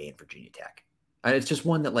UVA and Virginia Tech. It's just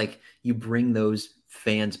one that you bring those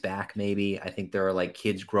fans back. Maybe I think there are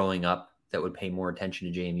kids growing up that would pay more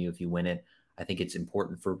attention to JMU if you win it. I think it's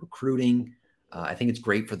important for recruiting. I think it's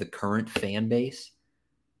great for the current fan base.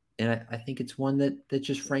 And I think it's one that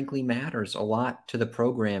just frankly matters a lot to the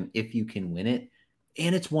program if you can win it.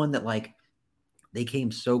 And it's one that they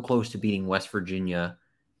came so close to beating West Virginia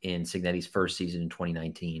in Cignetti's first season in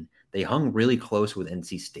 2019. They hung really close with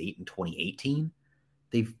NC State in 2018.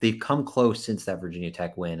 They've come close since that Virginia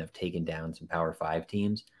Tech win of taking down some Power 5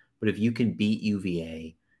 teams. But if you can beat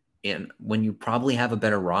UVA, and when you probably have a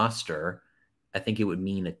better roster, I think it would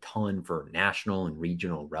mean a ton for national and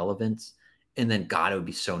regional relevance. And then, God, it would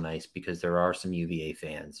be so nice because there are some UVA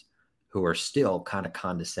fans who are still kind of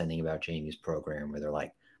condescending about JMU's program, where they're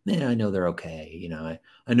like, man, I know they're okay.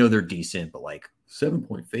 I know they're decent, but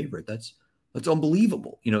 7-point favorite, that's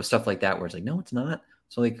unbelievable. Stuff like that, where it's no, it's not.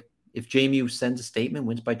 So if JMU sends a statement,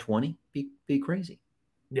 wins by 20, be crazy.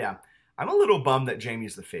 Yeah. I'm a little bummed that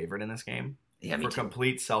JMU's the favorite in this game. Yeah, for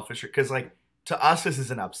complete selfish, because to us, this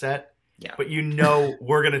is an upset. Yeah. But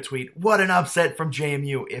we're going to tweet, what an upset from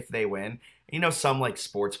JMU if they win. Some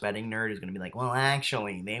sports betting nerd is going to be well,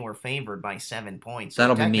 actually, they were favored by 7 points.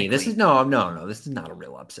 That'll be me. This is no. This is not a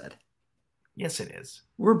real upset. Yes, it is.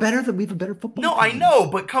 We have a better football No, team. I know,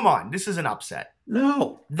 but come on. This is an upset.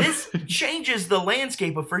 No. This changes the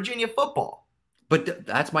landscape of Virginia football. But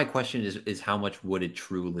that's my question is how much would it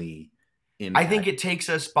truly impact? I think it takes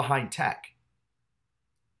us behind Tech.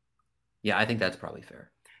 Yeah, I think that's probably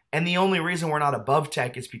fair. And the only reason we're not above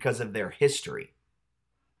Tech is because of their history.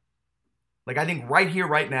 I think right here,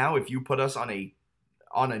 right now, if you put us on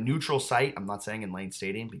a neutral site, I'm not saying in Lane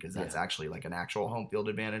Stadium because that's actually an actual home field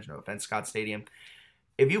advantage. No offense, Scott Stadium.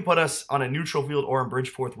 If you put us on a neutral field or in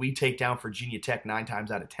Bridgeforth, we take down Virginia Tech 9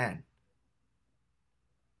 times out of 10.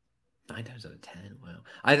 9 times out of 10, wow.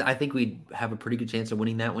 I think we'd have a pretty good chance of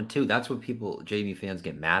winning that one too. That's what JMU fans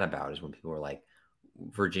get mad about, is when people are like,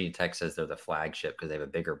 Virginia Tech says they're the flagship because they have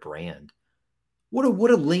a bigger brand. What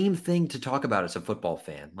a lame thing to talk about as a football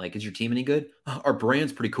fan. Like, is your team any good? Our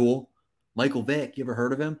brand's pretty cool. Michael Vick, you ever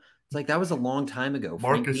heard of him? It's like, that was a long time ago.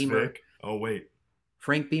 Marcus Vick. Oh, wait.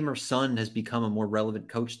 Frank Beamer's son has become a more relevant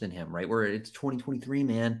coach than him, right? Where it's 2023,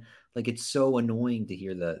 man. Like, it's so annoying to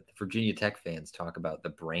hear the Virginia Tech fans talk about the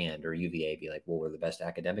brand, or UVA be like, well, we're the best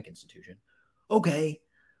academic institution. Okay.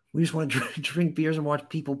 We just want to drink beers and watch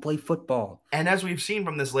people play football. And as we've seen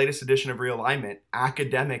from this latest edition of Realignment,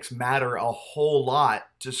 academics matter a whole lot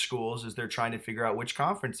to schools as they're trying to figure out which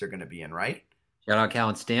conference they're going to be in, right? Shout out Cal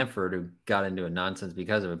and Stanford, who got into a nonsense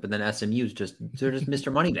because of it. But then SMU's they're just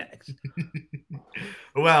Mr. Moneybags.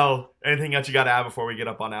 Well, anything else you got to add before we get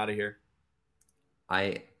up on out of here?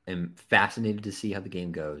 I am fascinated to see how the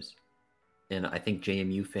game goes. And I think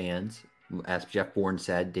JMU fans, as Jeff Bourne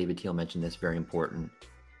said, David Teel mentioned this, very important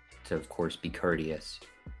to, of course, be courteous.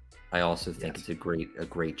 I also think it's a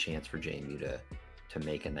great chance for JMU to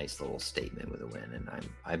make a nice little statement with a win. And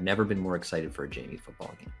I've never been more excited for a JMU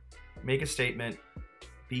football game. Make a statement,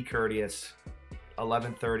 be courteous.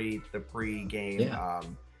 11:30, the pre-game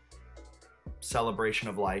celebration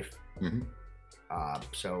of life. Mm-hmm.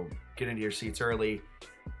 So get into your seats early.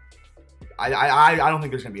 I don't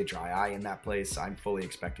think there's going to be a dry eye in that place. I'm fully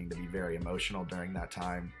expecting to be very emotional during that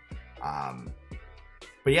time.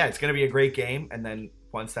 But yeah, it's going to be a great game. And then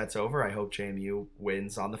once that's over, I hope JMU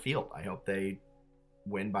wins on the field. I hope they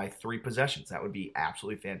win by 3 possessions. That would be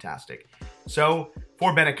absolutely fantastic. So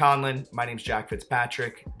for Bennett Conlon, my name's Jack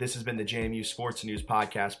Fitzpatrick. This has been the JMU Sports News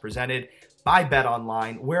Podcast presented by Bet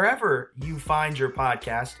Online. Wherever you find your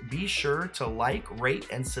podcast, be sure to like, rate,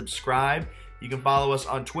 and subscribe. You can follow us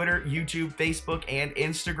on Twitter, YouTube, Facebook, and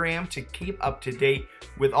Instagram to keep up to date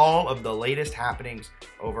with all of the latest happenings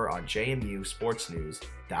over on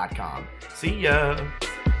jmusportsnews.com. See ya!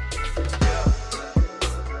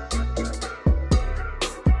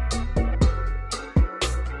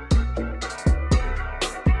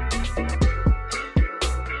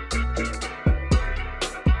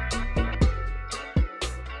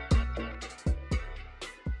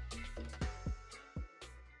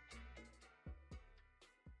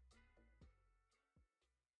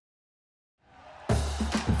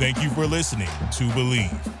 Thank you for listening to Believe.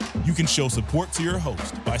 You can show support to your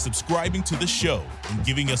host by subscribing to the show and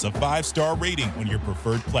giving us a 5-star rating on your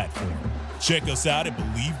preferred platform. Check us out at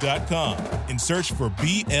Believe.com and search for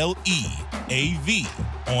BLEAV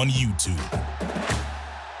on YouTube.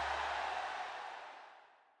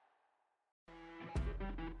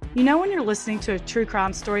 You know when you're listening to a true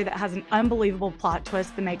crime story that has an unbelievable plot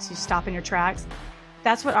twist that makes you stop in your tracks?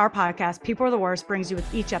 That's what our podcast, People Are the Worst, brings you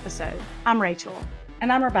with each episode. I'm Rachel.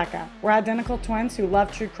 And I'm Rebecca. We're identical twins who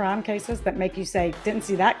love true crime cases that make you say, didn't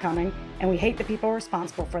see that coming, and we hate the people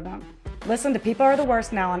responsible for them. Listen to People Are the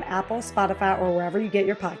Worst now on Apple, Spotify, or wherever you get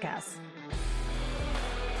your podcasts.